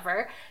or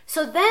whatever.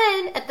 So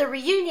then, at the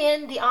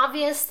reunion, the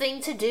obvious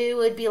thing to do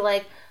would be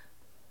like,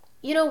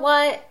 you know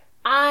what?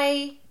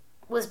 I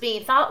was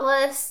being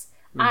thoughtless.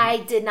 I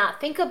did not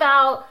think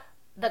about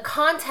the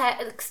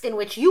context in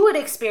which you would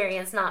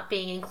experience not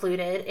being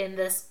included in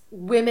this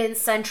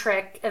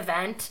women-centric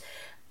event.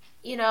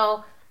 You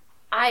know,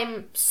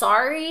 I'm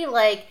sorry,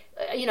 like,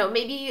 you know,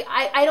 maybe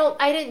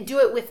I didn't do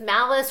it with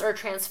malice or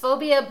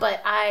transphobia,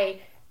 but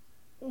I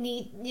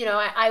need, you know,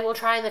 I will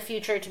try in the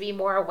future to be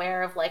more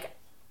aware of, like,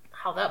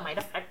 how that might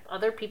affect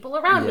other people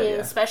around me,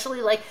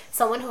 especially, like,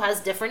 someone who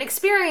has different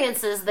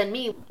experiences than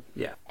me.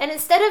 Yeah. And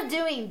instead of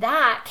doing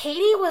that,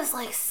 Katie was,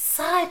 like,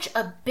 such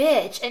a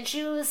bitch, and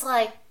she was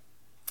like,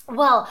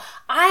 well,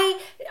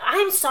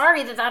 I'm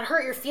sorry that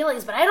hurt your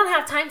feelings, but I don't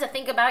have time to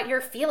think about your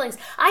feelings.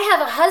 I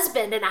have a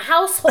husband and a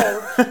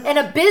household and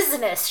a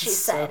business, she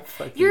said.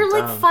 You're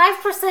like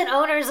 5%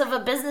 owners of a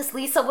business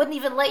Lisa wouldn't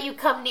even let you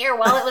come near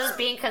while it was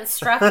being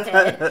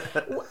constructed.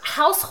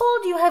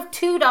 Household? You have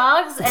 2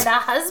 dogs and a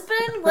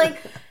husband? Like,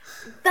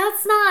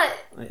 that's not...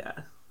 Yeah.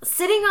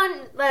 Sitting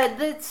on,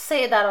 they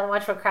say that on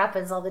Watch What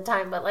Crappens all the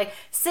time, but like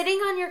sitting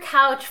on your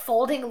couch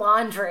folding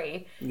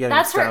laundry.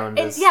 That's her.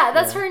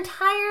 That's her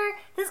entire.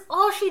 That's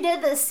all she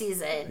did this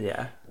season.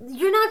 Yeah.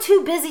 You're not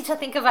too busy to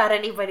think about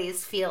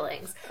anybody's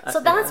feelings. So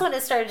that's when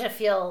it started to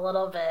feel a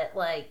little bit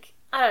like,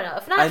 I don't know,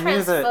 if not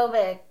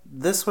transphobic.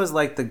 This was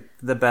like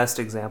the best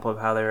example of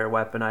how they were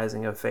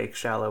weaponizing a fake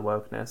shallow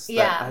wokeness.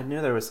 Yeah. I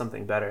knew there was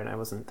something better and I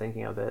wasn't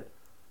thinking of it.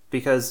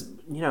 Because,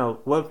 you know,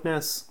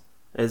 wokeness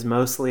is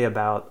mostly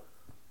about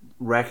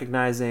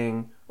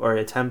recognizing or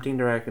attempting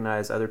to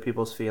recognize other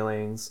people's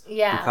feelings,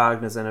 be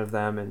cognizant of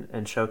them,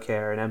 and show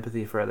care and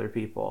empathy for other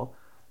people.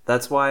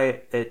 That's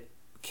why it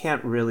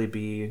can't really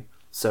be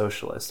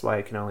socialist, why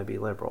it can only be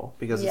liberal,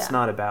 because it's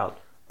not about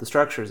the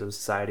structures of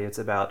society, it's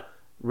about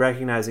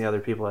recognizing other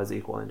people as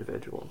equal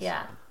individuals.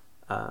 Yeah.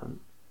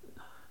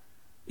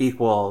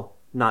 Equal,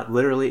 not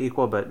literally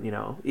equal, but, you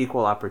know,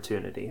 equal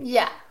opportunity.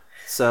 Yeah.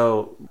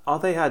 So all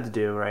they had to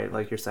do, right,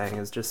 like you're saying,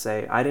 is just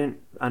say, I didn't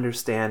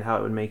understand how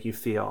it would make you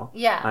feel.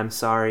 Yeah. I'm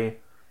sorry.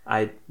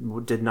 I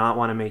did not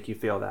want to make you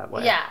feel that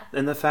way. Yeah.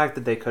 And the fact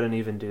that they couldn't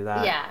even do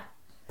that. Yeah.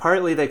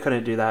 Partly they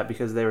couldn't do that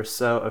because they were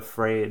so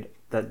afraid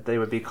that they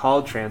would be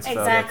called transphobic.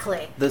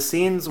 Exactly. The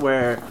scenes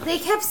where... They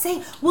kept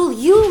saying, well,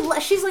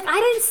 she's like, I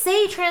didn't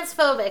say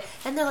transphobic.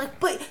 And they're like,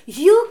 but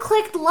you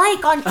clicked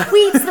like on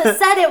tweets that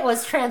said it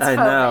was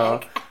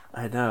transphobic.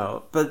 I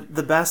know. But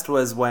the best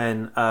was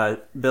when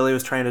Billy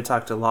was trying to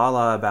talk to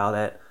Lala about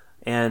it,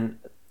 and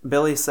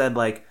Billy said,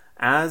 like,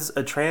 as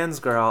a trans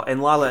girl,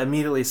 and Lala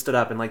immediately stood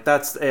up and like,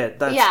 that's it.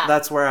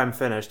 That's where I'm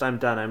finished. I'm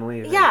done. I'm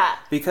leaving. Yeah.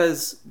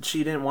 Because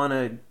she didn't want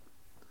to,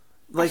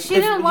 like, She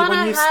didn't wanna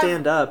when you have...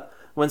 stand up,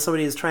 when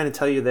somebody is trying to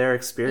tell you their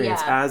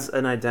experience Yeah. as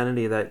an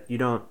identity that you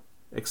don't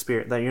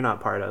experience, that you're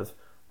not part of,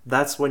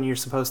 that's when you're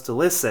supposed to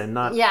listen,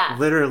 not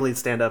literally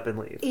stand up and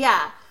leave.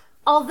 Yeah.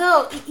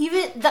 Although,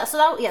 even that, so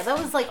that, that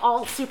was like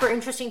all super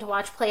interesting to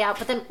watch play out.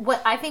 But then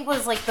what I think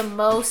was like the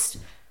most,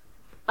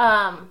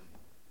 like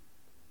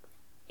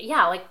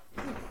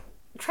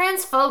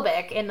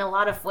transphobic in a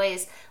lot of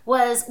ways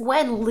was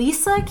when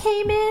Lisa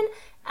came in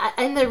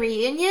the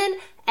reunion,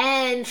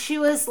 and she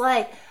was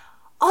like,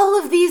 all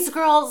of these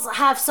girls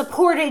have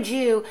supported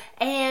you,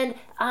 and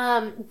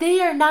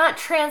they are not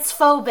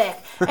transphobic.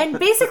 And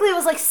basically it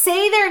was like,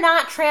 say they're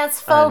not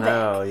transphobic.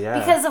 I know,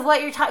 because of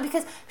what you're talking,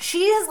 because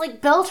she has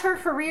like built her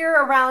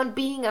career around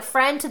being a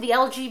friend to the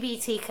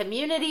LGBT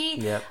community.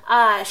 Yep.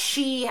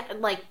 She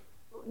like,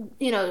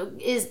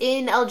 is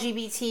in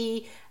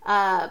LGBT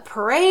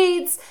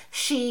parades.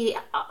 She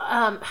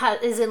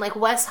is in like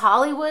West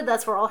Hollywood.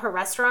 That's where all her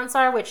restaurants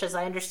are, which, as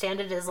I understand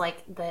it, is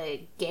like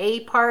the gay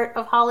part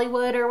of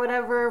Hollywood or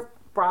whatever.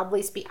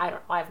 Broadly speaking,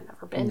 I've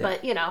never been,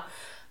 but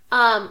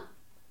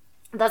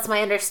that's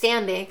my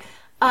understanding.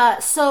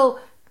 So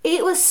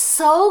it was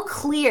so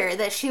clear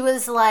that she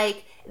was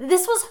like,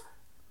 this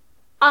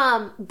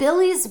was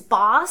Billy's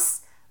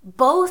boss,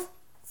 both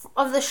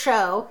of the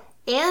show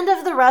and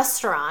of the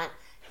restaurant,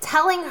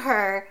 telling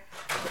her,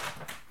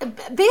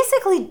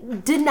 basically,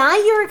 deny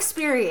your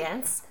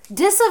experience,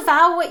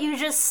 disavow what you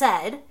just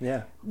said,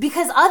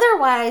 because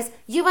otherwise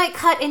you might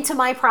cut into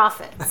my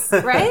profits,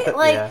 right?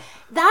 Like,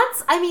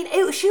 that's, I mean,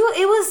 it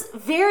was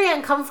very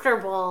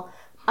uncomfortable.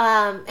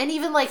 And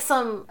even like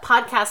some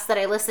podcasts that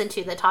I listen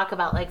to that talk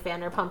about like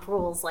Vanderpump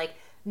Rules, like,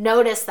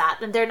 notice that,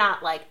 and they're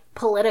not like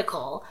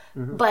political,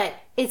 but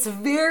it's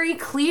very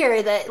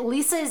clear that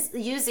Lisa's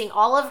using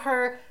all of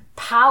her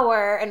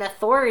power and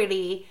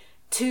authority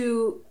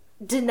to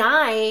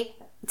deny,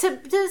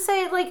 to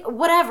say like,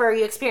 whatever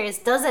you experience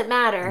doesn't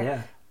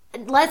matter.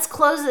 Let's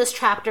close this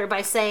chapter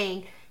by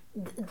saying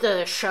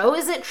the show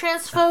isn't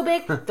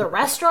transphobic, the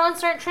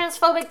restaurants aren't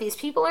transphobic, these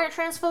people aren't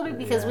transphobic,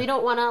 because we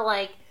don't want to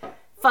like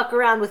fuck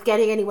around with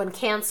getting anyone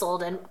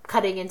canceled and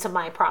cutting into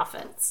my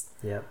profits.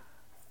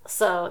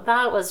 So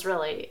that was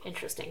really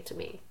interesting to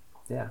me.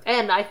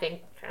 And I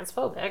think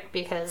transphobic,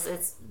 because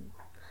it's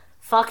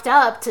fucked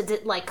up to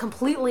like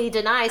completely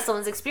deny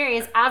someone's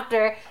experience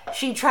after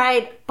she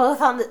tried both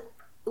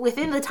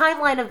within the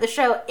timeline of the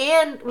show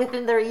and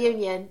within the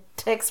reunion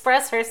to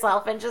express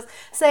herself and just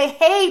say,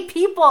 hey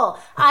people,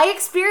 I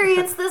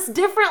experienced this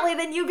differently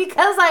than you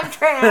because I'm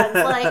trans.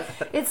 Like,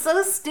 it's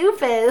so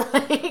stupid.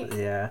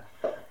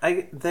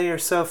 Like, they are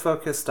so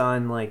focused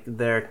on like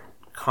their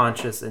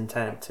conscious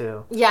intent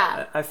too.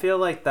 I feel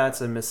like that's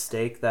a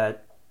mistake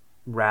that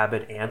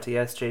rabid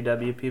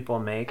anti-SJW people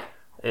make,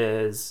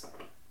 is,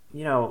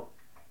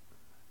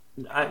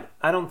 I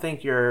don't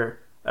think you're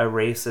a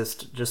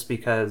racist just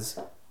because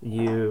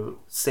you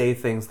say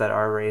things that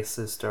are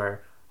racist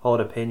or hold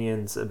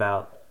opinions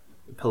about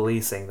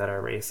policing that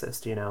are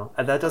racist,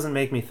 That doesn't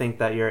make me think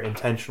that you're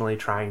intentionally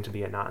trying to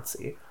be a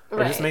Nazi. It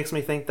just makes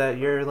me think that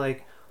you're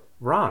like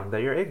wrong,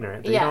 that you're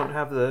ignorant, that you don't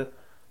have the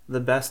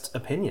best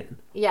opinion.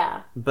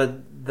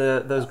 But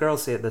those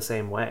girls see it the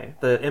same way.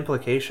 The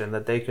implication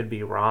that they could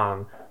be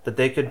wrong, that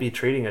they could be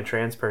treating a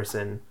trans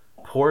person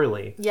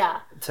poorly,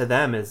 to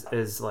them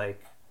is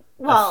like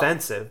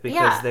offensive,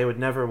 because they would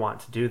never want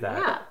to do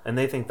that. And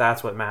they think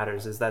that's what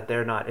matters, is that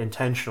they're not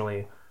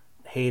intentionally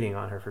hating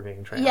on her for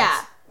being trans.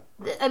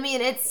 I mean,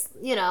 it's,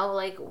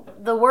 like,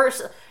 the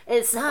worst,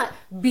 it's not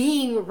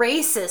being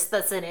racist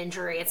that's an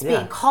injury, it's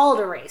being called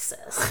a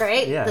racist,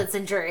 right? That's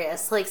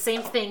injurious. Like,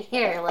 same thing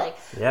here. Like,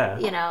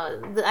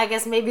 I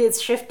guess maybe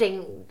it's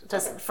shifting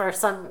for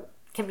some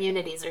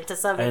communities or to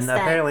some extent.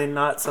 And apparently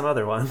not some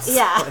other ones.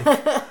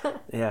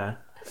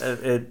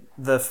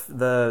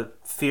 The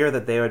fear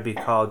that they would be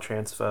called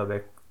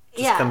transphobic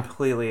just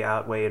completely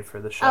outweighed for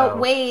the show.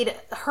 Outweighed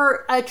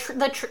her,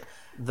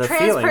 the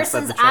trans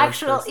person's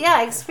actual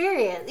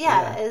experience.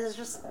 It was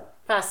just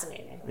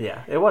fascinating.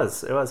 It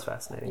was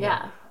fascinating.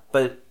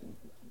 But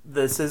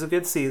this is a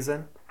good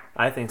season.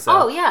 I think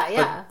so. Oh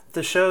yeah. But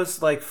the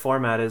show's like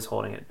format is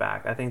holding it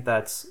back. I think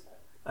that's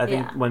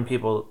when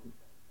people,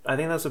 I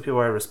think that's what people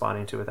are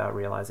responding to without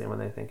realizing, when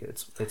they think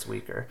it's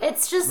weaker.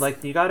 It's just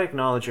like, you got to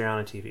acknowledge you're on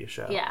a TV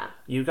show.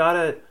 You got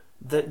to.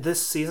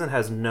 This season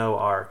has no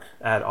arc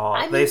at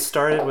all. They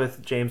started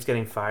with James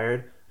getting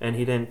fired, and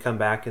he didn't come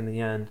back in the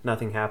end.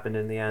 Nothing happened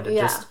in the end. It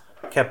just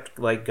kept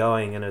like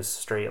going in a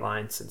straight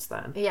line since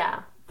then.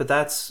 But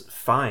that's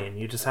fine.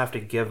 You just have to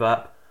give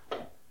up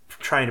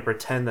trying to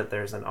pretend that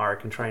there's an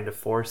arc and trying to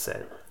force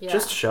it.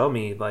 Just show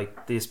me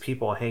like these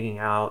people hanging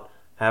out,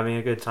 having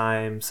a good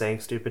time,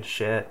 saying stupid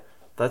shit.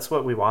 That's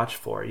what we watch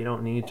for. You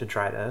don't need to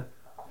try to,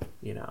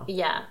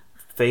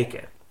 fake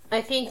it.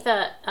 I think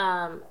that,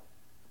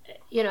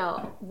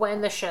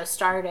 when the show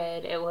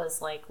started, it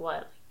was like,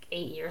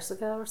 8 years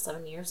ago or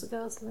 7 years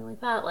ago, something like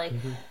that. Like,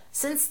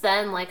 since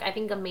then, like, I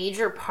think a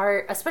major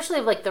part, especially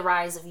of, like, the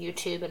rise of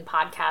YouTube and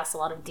podcasts, a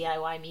lot of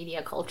DIY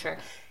media culture,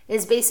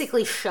 is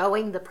basically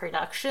showing the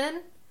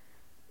production,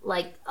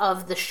 like,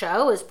 of the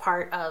show as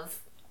part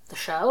of the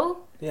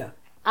show. Yeah.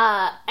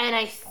 And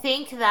I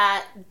think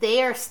that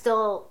they're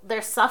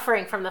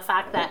suffering from the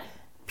fact that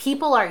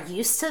people are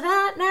used to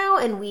that now,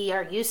 and we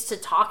are used to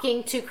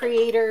talking to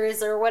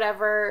creators or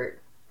whatever,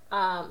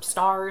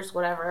 stars,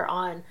 whatever,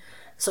 on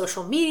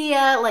social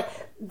media. Like,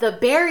 the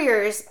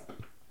barriers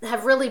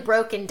have really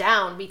broken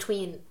down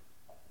between,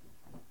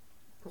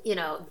 you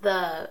know,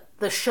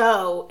 the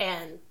show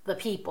and the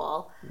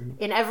people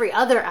in every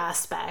other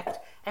aspect.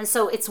 And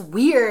so it's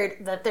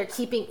weird that they're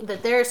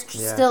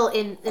still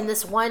in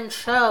this one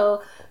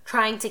show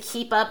trying to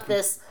keep up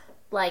this,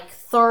 like,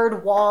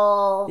 third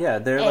wall. Yeah,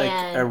 they're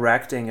like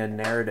erecting a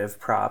narrative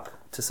prop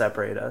to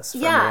separate us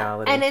from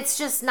reality. And it's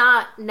just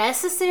not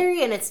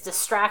necessary, and it's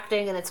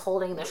distracting, and it's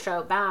holding the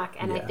show back.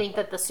 And I think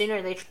that the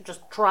sooner they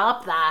just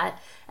drop that,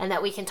 and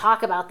that we can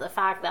talk about the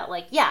fact that,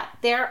 like, yeah,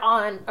 they're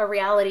on a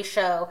reality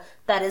show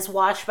that is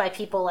watched by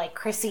people like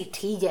Chrissy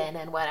Teigen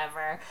and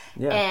whatever,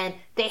 and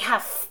they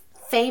have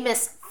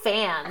famous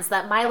fans,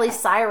 that Miley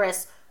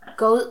Cyrus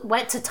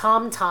went to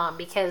TomTom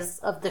because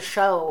of the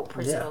show,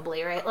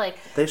 presumably, right? Like,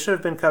 they should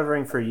have been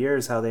covering for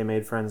years how they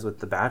made friends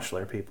with the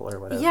Bachelor people or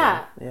whatever.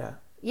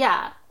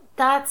 Yeah,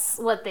 that's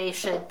what they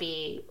should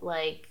be,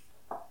 like,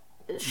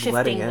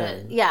 shifting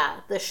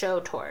the show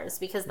towards,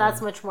 because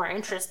that's much more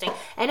interesting.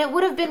 And it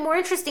would have been more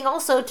interesting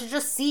also to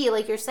just see,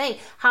 like you're saying,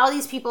 how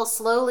these people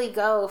slowly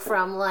go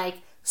from, like,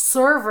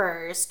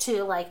 servers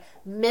to, like,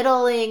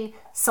 middling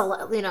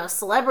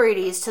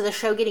celebrities, to the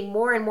show getting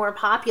more and more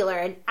popular,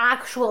 and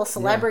actual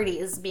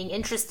celebrities being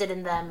interested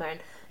in them, and,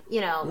 you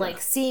know,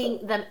 like,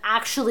 seeing them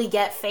actually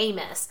get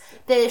famous.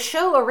 The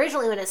show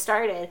originally, when it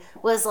started,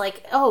 was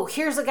like, oh,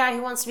 here's a guy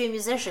who wants to be a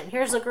musician,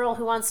 here's a girl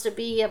who wants to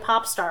be a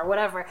pop star,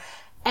 whatever.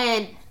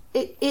 And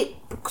it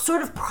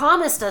sort of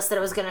promised us that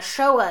it was going to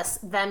show us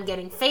them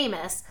getting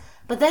famous,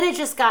 but then it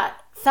just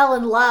fell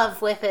in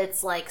love with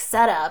its, like,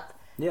 setup.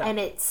 Yeah. And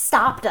it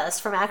stopped us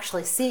from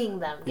actually seeing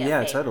them get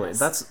famous.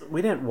 Totally.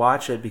 We didn't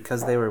watch it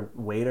because they were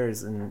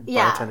waiters and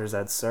bartenders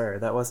at Sir.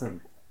 That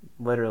wasn't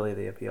literally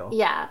the appeal.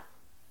 Yeah.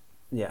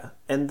 Yeah.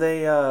 And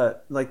they,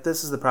 like,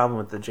 this is the problem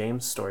with the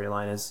James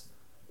storyline, is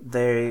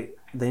they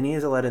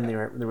need to let in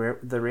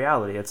the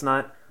reality. It's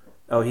not,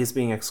 oh, he's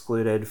being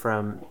excluded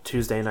from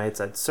Tuesday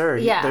nights at Sir.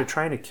 Yeah. They're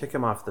trying to kick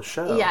him off the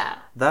show. Yeah.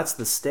 That's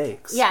the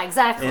stakes. Yeah,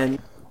 exactly. And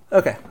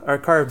okay, our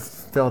card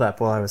filled up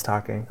while I was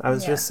talking. I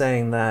was just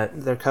saying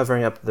that they're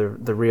covering up the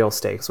real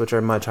stakes, which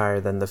are much higher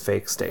than the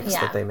fake stakes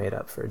that they made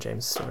up for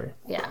James' story.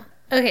 Yeah.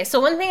 Okay, so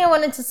one thing I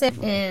wanted to say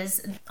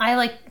is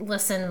I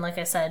listen, like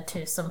I said,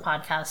 to some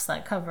podcasts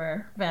that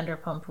cover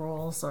Vanderpump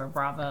Rules or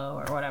Bravo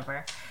or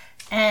whatever.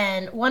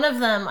 And one of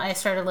them I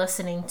started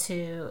listening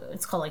to,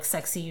 it's called, like,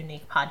 Sexy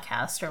Unique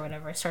Podcast or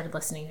whatever. I started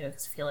listening to it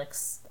because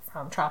Felix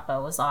from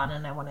Trapo was on,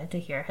 and I wanted to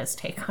hear his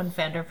take on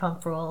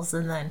Vanderpump Rules.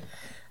 And then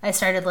I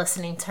started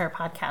listening to her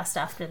podcast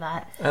after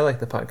that. I like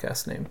the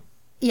podcast name.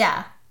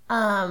 Yeah.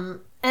 And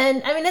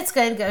I mean, it's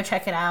good. Go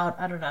check it out.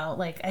 I don't know.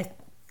 Like,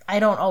 I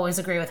don't always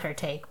agree with her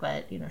take,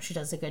 but, you know, she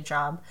does a good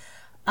job.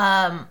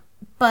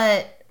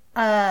 But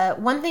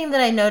one thing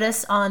that I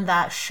noticed on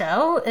that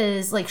show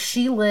is, like,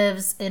 she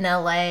lives in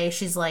LA.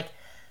 She's, like,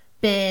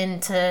 been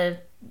to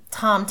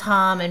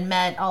TomTom and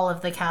met all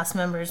of the cast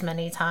members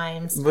many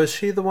times. Was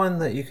she the one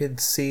that you could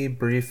see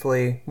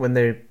briefly when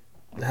they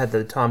had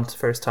the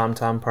first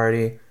TomTom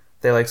party?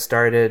 They, like,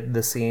 started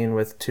the scene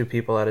with two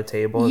people at a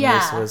table, and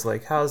Lisa was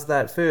like, how's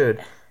that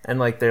food? And,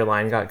 like, their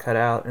line got cut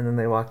out, and then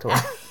they walked away.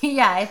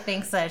 Yeah, I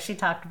think so. She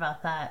talked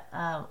about that.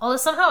 Although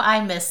somehow I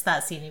missed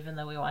that scene, even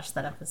though we watched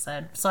that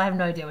episode. So I have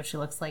no idea what she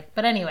looks like.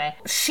 But anyway,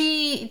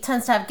 she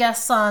tends to have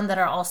guests on that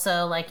are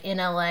also, like, in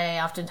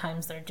LA.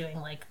 Oftentimes they're doing,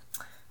 like,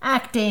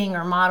 acting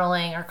or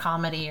modeling or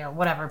comedy or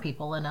whatever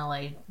people in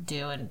LA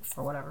do, and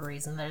for whatever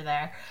reason they're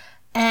there.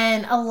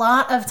 And a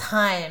lot of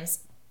times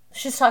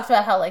she's talked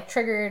about how, like,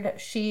 triggered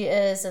she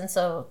is, and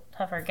so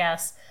have her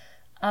guests,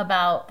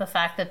 about the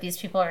fact that these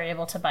people are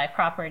able to buy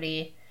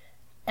property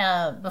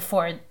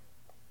before,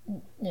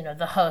 you know,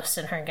 the host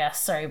and her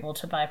guests are able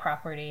to buy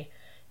property.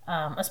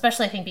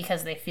 Especially, I think,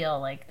 because they feel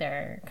like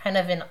they're kind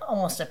of in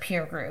almost a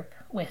peer group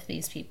with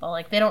these people.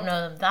 Like, they don't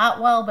know them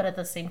that well, but at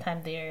the same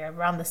time, they're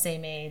around the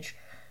same age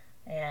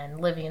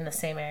and living in the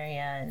same area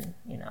and,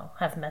 you know,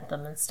 have met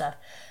them and stuff.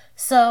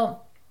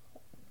 So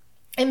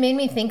it made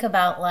me think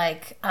about,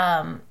 like,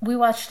 we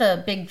watched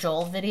a Big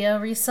Joel video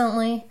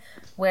recently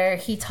where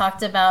he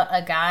talked about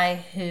a guy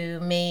who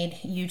made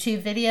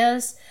YouTube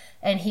videos,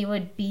 and he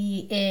would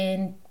be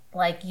in,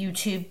 like,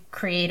 YouTube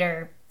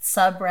creator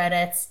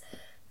subreddits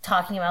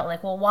talking about,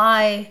 like, well,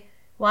 why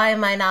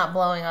am I not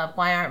blowing up?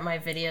 Why aren't my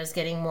videos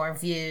getting more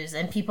views?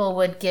 And people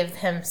would give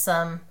him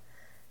some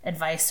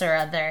advice or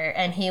other,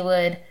 and he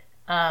would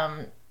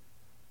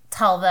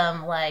tell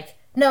them, like,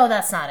 no,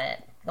 that's not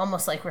it,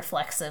 almost, like,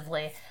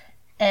 reflexively.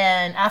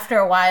 And after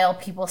a while,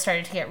 people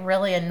started to get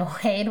really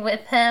annoyed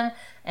with him.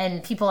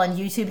 And people on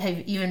YouTube have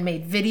even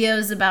made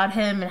videos about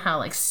him and how,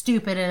 like,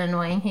 stupid and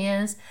annoying he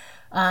is.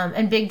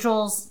 And Big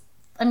Joel's,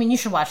 I mean, you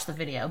should watch the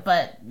video,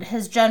 but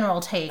his general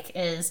take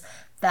is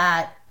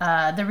that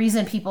the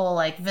reason people,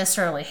 like,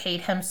 viscerally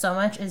hate him so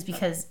much is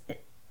because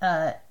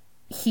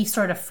he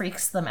sort of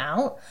freaks them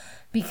out.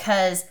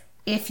 Because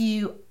if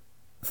you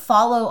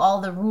follow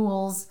all the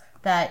rules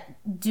that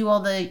do all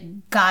the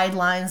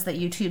guidelines that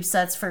YouTube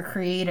sets for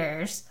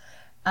creators,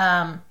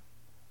 and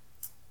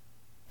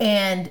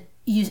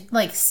you,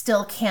 like,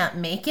 still can't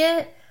make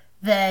it,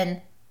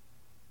 then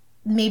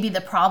maybe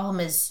the problem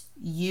is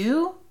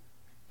you,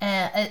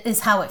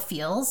 is how it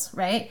feels,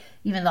 right?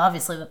 Even though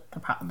obviously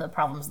the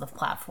problem's the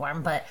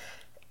platform, but...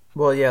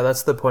 Well, yeah,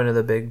 that's the point of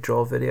the Big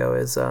Joel video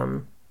is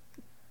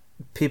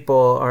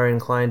people are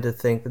inclined to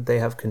think that they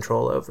have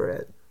control over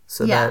it.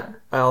 So that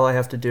all I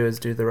have to do is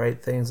do the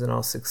right things and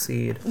I'll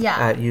succeed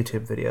at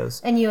YouTube videos.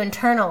 And you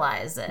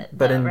internalize it.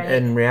 But though,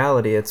 in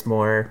reality, it's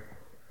more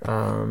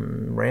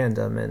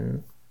random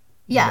and...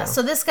 Yeah,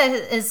 so this guy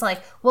is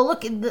like, well,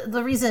 look,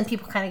 the reason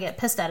people kind of get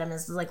pissed at him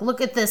is like,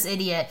 look at this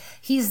idiot.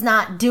 He's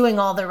not doing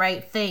all the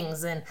right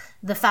things. And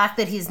the fact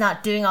that he's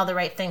not doing all the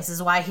right things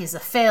is why he's a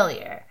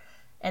failure.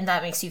 And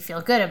that makes you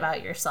feel good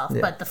about yourself.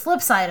 Yeah. But the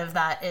flip side of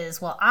that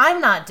is, well, I'm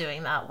not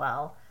doing that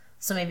well.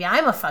 So maybe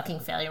I'm a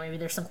fucking failure. Maybe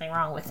there's something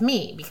wrong with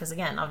me. Because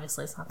again,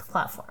 obviously it's not the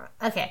platform.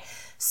 Okay,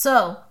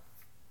 so,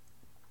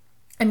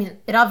 I mean,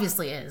 it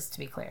obviously is, to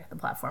be clear, the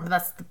platform. But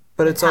that's the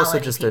But it's also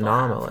just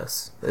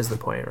anomalous, is the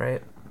point,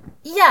 right?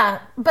 Yeah,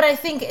 but I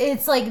think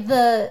it's like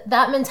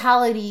that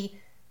mentality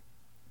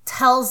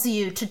tells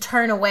you to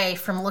turn away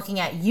from looking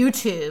at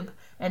YouTube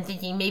and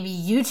thinking maybe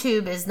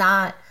YouTube is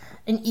not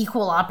an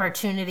equal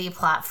opportunity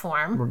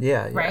platform.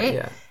 Yeah, right?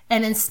 Yeah.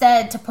 And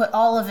instead to put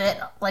all of it,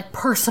 like,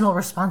 personal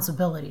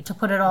responsibility, to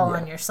put it all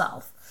on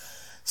yourself.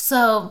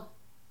 So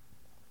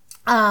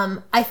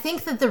I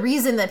think that the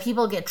reason that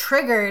people get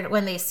triggered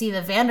when they see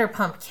the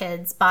Vanderpump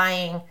kids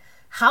buying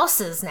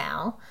houses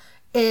now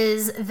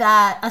is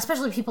that,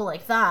 especially people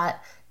like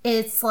that,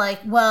 it's like,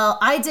 well,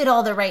 I did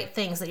all the right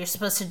things that you're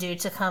supposed to do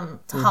to come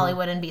to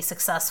Hollywood and be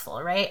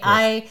successful, right?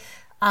 Yeah.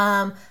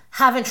 I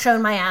haven't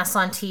shown my ass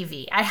on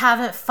TV. I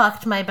haven't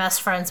fucked my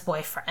best friend's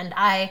boyfriend.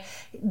 I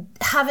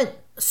haven't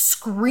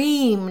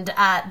screamed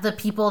at the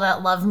people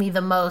that love me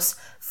the most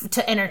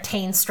to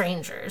entertain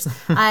strangers.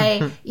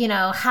 I,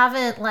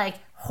 haven't, like,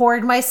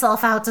 whored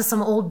myself out to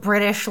some old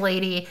British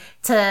lady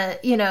to,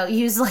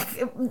 use,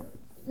 like,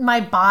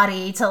 my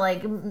body to,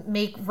 like,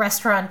 make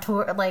restaurant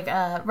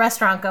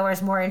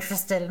goers more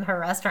interested in her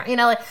restaurant,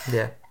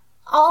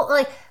 all,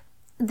 like,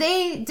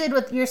 they did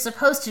what you're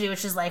supposed to do,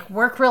 which is, like,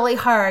 work really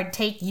hard,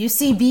 take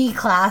UCB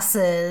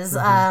classes,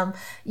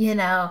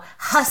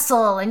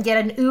 hustle and get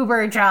an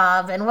Uber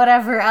job and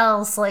whatever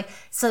else, like,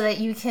 so that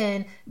you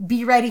can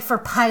be ready for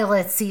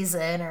pilot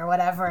season or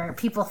whatever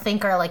people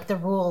think are, like, the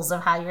rules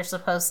of how you're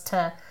supposed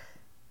to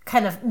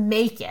kind of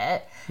make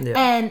it. Yeah.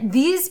 And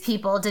these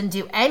people didn't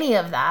do any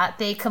of that.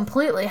 They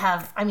completely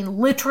have, I mean,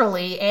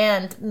 literally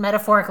and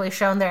metaphorically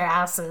shown their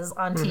asses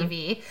on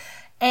TV,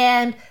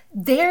 and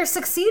they're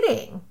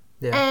succeeding.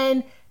 Yeah.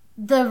 And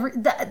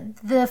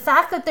the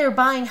fact that they're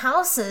buying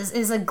houses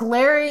is a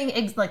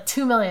glaring, like,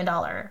 $2 million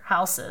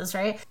houses,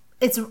 right?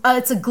 It's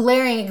a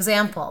glaring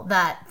example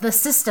that the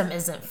system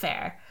isn't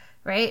fair,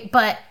 right?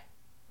 But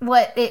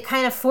what it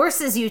kind of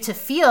forces you to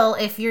feel,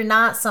 if you're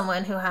not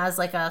someone who has,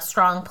 like, a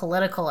strong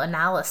political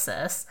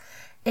analysis,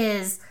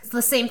 is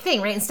the same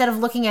thing, right? Instead of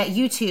looking at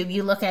YouTube,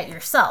 you look at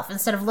yourself.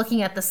 Instead of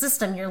looking at the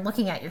system, you're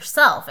looking at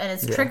yourself. And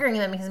it's triggering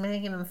them because it's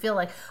making them feel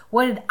like,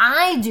 what did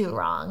I do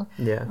wrong?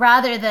 Yeah.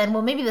 Rather than,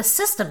 well, maybe the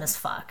system is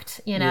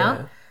fucked,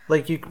 Yeah.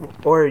 Like, you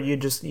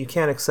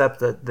can't accept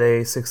that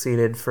they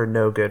succeeded for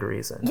no good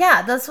reason.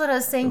 Yeah, that's what I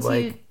was saying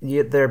to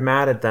you. They're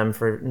mad at them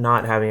for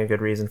not having a good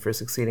reason for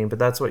succeeding, but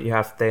that's what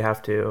they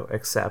have to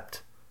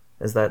accept,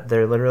 is that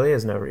there literally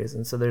is no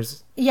reason. So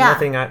there's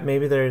nothing,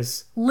 maybe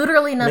there's...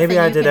 Literally nothing maybe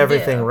I did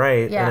everything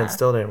right, and it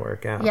still didn't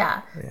work out.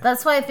 Yeah,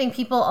 that's why I think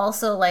people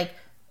also, like,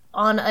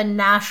 on a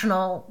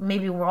national,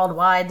 maybe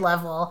worldwide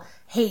level,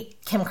 hate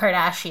Kim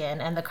Kardashian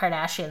and the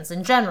Kardashians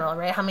in general,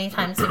 right? How many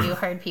times have you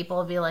heard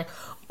people be like,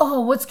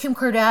 oh, what's Kim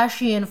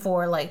Kardashian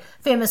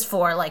famous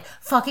for, like,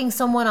 fucking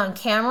someone on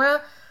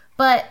camera?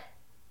 But,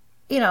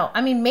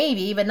 I mean,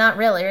 maybe, but not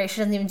really, right?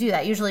 She doesn't even do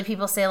that. Usually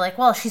people say, like,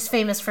 well, she's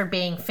famous for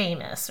being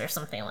famous or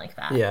something like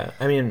that. Yeah,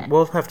 I mean,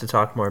 we'll have to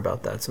talk more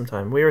about that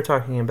sometime. We were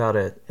talking about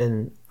it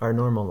in our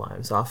normal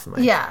lives off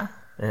mic. Yeah.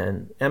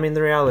 And, I mean,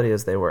 the reality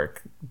is they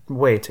work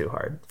way too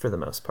hard for the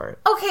most part.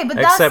 Okay, but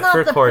that's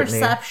not the Courtney,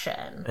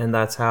 perception. And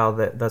that's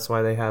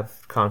why they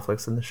have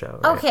conflicts in the show.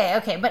 Right?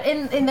 Okay, but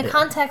in the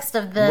context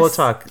of this... We'll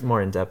talk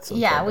more in depth.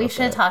 Yeah, we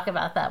should talk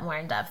about that more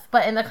in depth.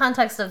 But in the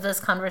context of this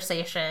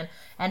conversation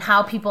and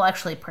how people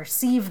actually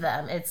perceive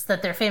them, it's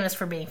that they're famous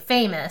for being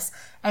famous,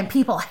 and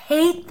people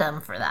hate them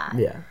for that.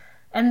 Yeah.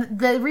 And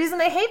the reason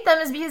they hate them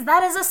is because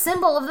that is a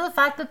symbol of the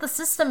fact that the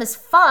system is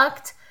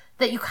fucked,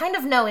 that you kind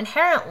of know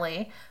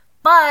inherently,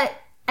 but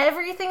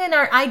everything in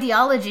our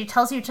ideology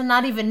tells you to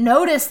not even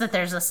notice that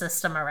there's a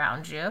system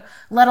around you,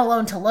 let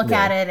alone to look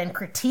at it and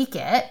critique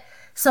it.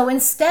 So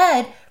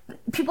instead,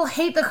 people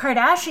hate the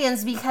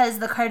Kardashians because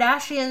the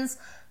Kardashians,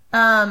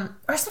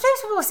 or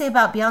sometimes people will say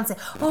about Beyonce,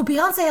 oh,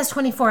 Beyonce has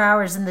 24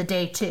 hours in the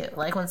day too.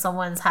 Like when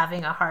someone's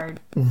having a hard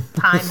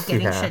time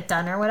getting shit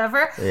done or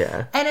whatever.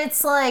 Yeah. And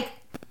it's like,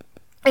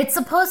 they're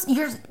supposed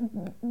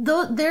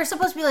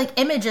to be like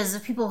images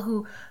of people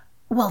who,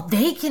 well,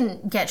 they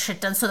can get shit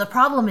done. So the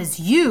problem is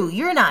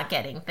you're not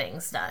getting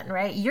things done,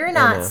 right? You're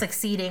not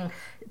succeeding.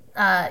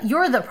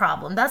 You're the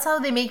problem. That's how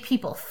they make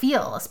people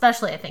feel,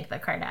 especially I think the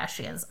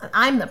Kardashians.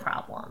 I'm the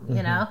problem,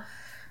 you know?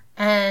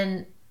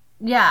 And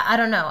yeah, I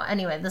don't know.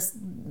 Anyway,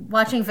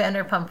 watching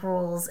Vanderpump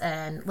Rules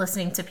and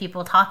listening to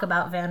people talk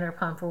about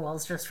Vanderpump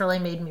Rules just really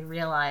made me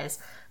realize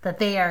that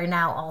they are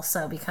now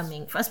also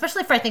becoming,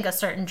 especially for I think a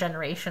certain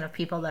generation of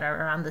people that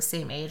are around the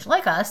same age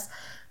like us,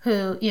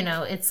 who, you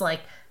know, it's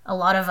like a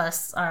lot of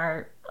us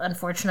are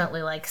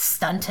unfortunately like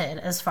stunted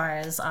as far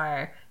as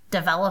our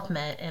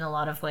development in a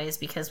lot of ways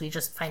because we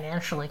just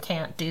financially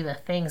can't do the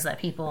things that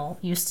people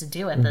used to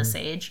do at this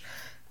age.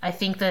 I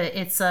think that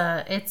it's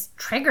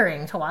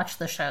triggering to watch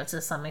the show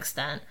to some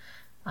extent,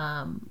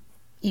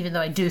 even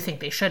though I do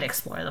think they should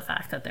explore the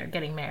fact that they're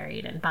getting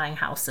married and buying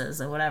houses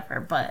and whatever.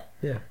 But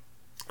yeah,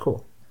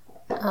 cool.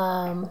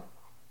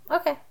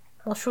 Okay,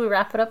 well, should we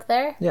wrap it up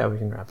there? Yeah, we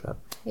can wrap it up.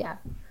 Yeah.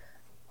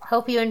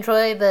 Hope you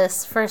enjoy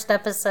this first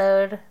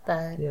episode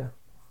that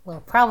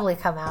will probably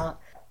come out.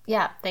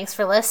 Yeah, thanks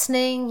for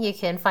listening. You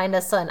can find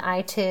us on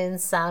iTunes,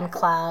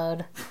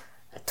 SoundCloud,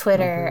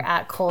 Twitter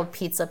at Cold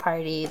Pizza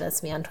Party.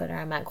 That's me on Twitter.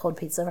 I'm at Cold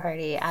Pizza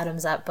Party.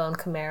 Adam's at Bone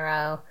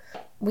Camaro.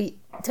 Did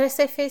I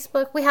say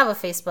Facebook? We have a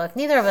Facebook.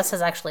 Neither of us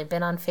has actually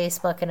been on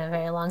Facebook in a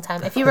very long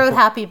time. If you wrote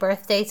happy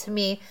birthday to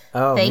me,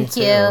 thank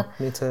you.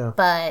 Me too.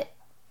 But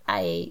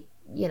I,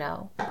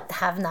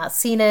 have not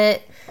seen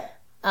it.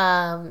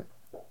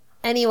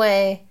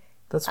 Anyway.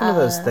 That's one of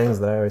those things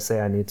that I always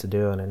say I need to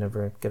do and I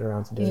never get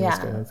around to doing is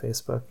going on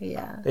Facebook.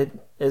 Yeah. It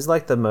is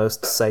like the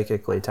most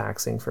psychically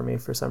taxing for me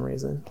for some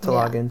reason to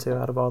log into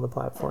out of all the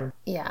platforms.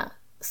 Yeah.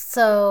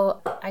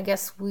 So I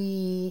guess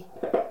we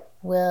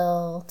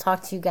will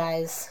talk to you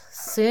guys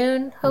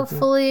soon,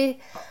 hopefully.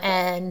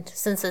 And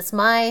since it's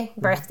my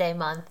birthday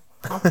month,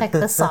 I'll pick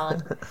the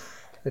song.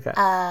 Okay.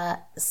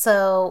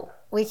 So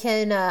we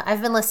can,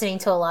 I've been listening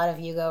to a lot of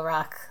Yugo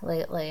Rock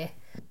lately.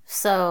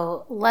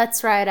 So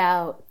let's ride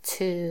out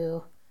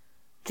to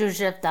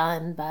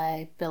Jujevdan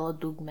by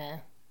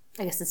Belodugme.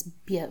 I guess it's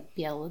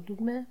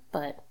Belodugme,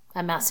 but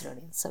I'm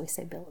Macedonian, so we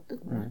say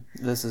Belodugme.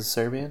 This is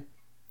Serbian?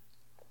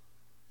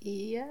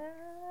 Yeah.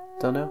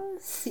 Don't know?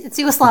 It's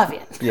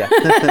Yugoslavian. Yeah.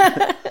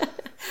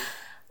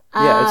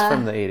 Yeah, it's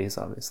from the 80s,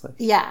 obviously.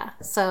 Yeah.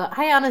 So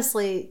I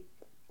honestly,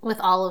 with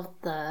all of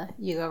the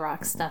Yugo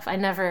Rock stuff,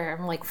 I'm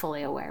like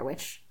fully aware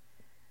which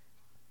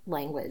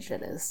language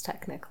it is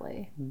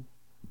technically.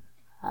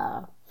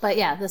 But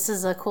yeah, this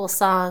is a cool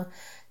song.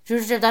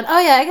 Jujevdan. Oh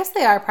yeah, I guess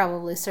they are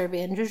probably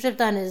Serbian.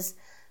 Jujevdan is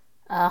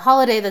a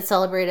holiday that's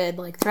celebrated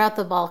like throughout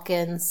the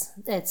Balkans.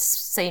 It's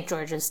St.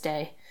 George's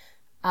Day.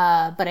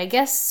 But I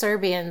guess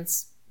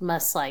Serbians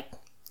must like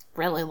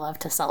really love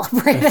to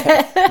celebrate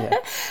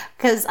it.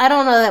 Because I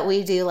don't know that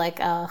we do like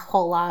a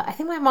whole lot. I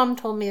think my mom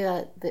told me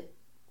that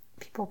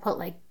people put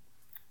like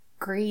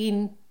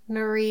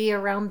greenery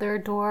around their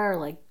door.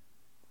 Like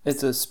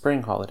it's a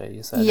spring holiday,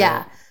 you said. Yeah.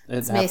 Right?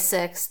 It's May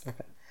 6th.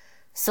 Okay.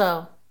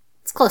 So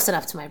it's close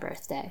enough to my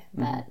birthday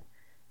that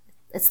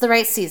it's the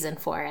right season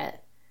for it.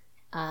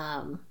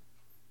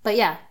 But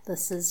yeah,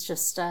 this is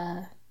just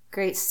a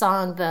great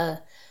song.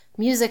 The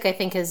music, I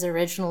think, is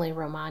originally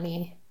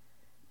Romani,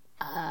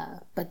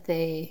 but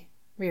they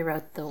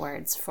rewrote the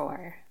words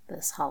for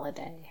this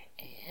holiday.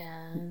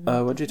 And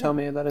what'd you tell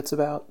me that it's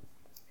about?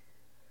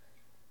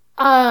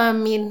 I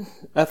mean,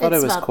 I thought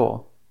it was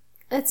cool.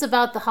 It's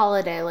about the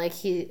holiday. Like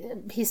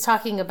he's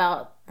talking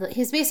about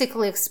he's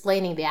basically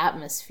explaining the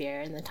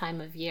atmosphere and the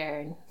time of year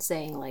and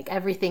saying like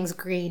everything's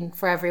green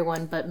for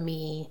everyone but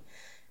me.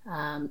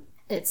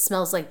 It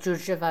smells like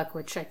jujevak,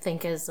 which I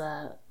think is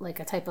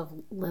like a type of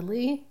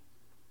lily.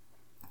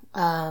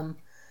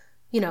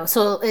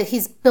 So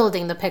he's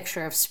building the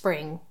picture of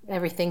spring.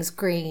 Everything's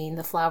green.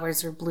 The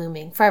flowers are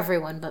blooming for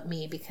everyone but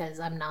me because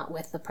I'm not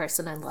with the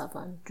person I love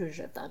on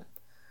Jujevdan.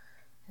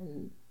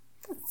 And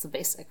that's the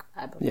basic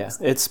vibe of it.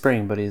 It's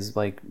spring, but he's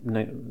like,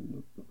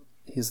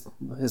 his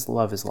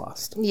love is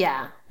lost.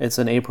 Yeah. It's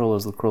an April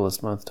is the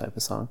cruelest month type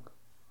of song.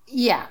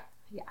 Yeah.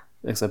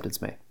 Except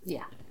it's May.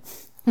 Yeah.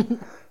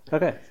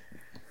 Okay.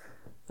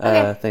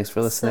 Thanks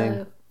for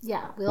listening. So, we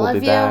we'll love be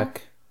you.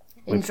 Back.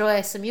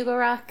 Enjoy some Yugo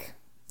Rock.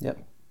 Yep.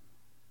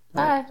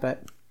 Bye. Bye.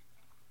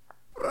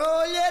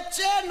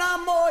 Proljeće na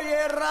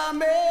moje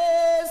rame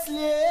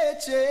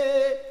sljeće,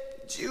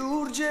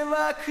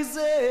 đurđevak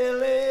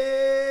zeleni,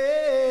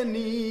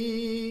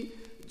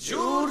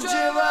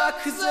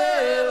 đurđevak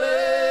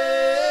zeleni.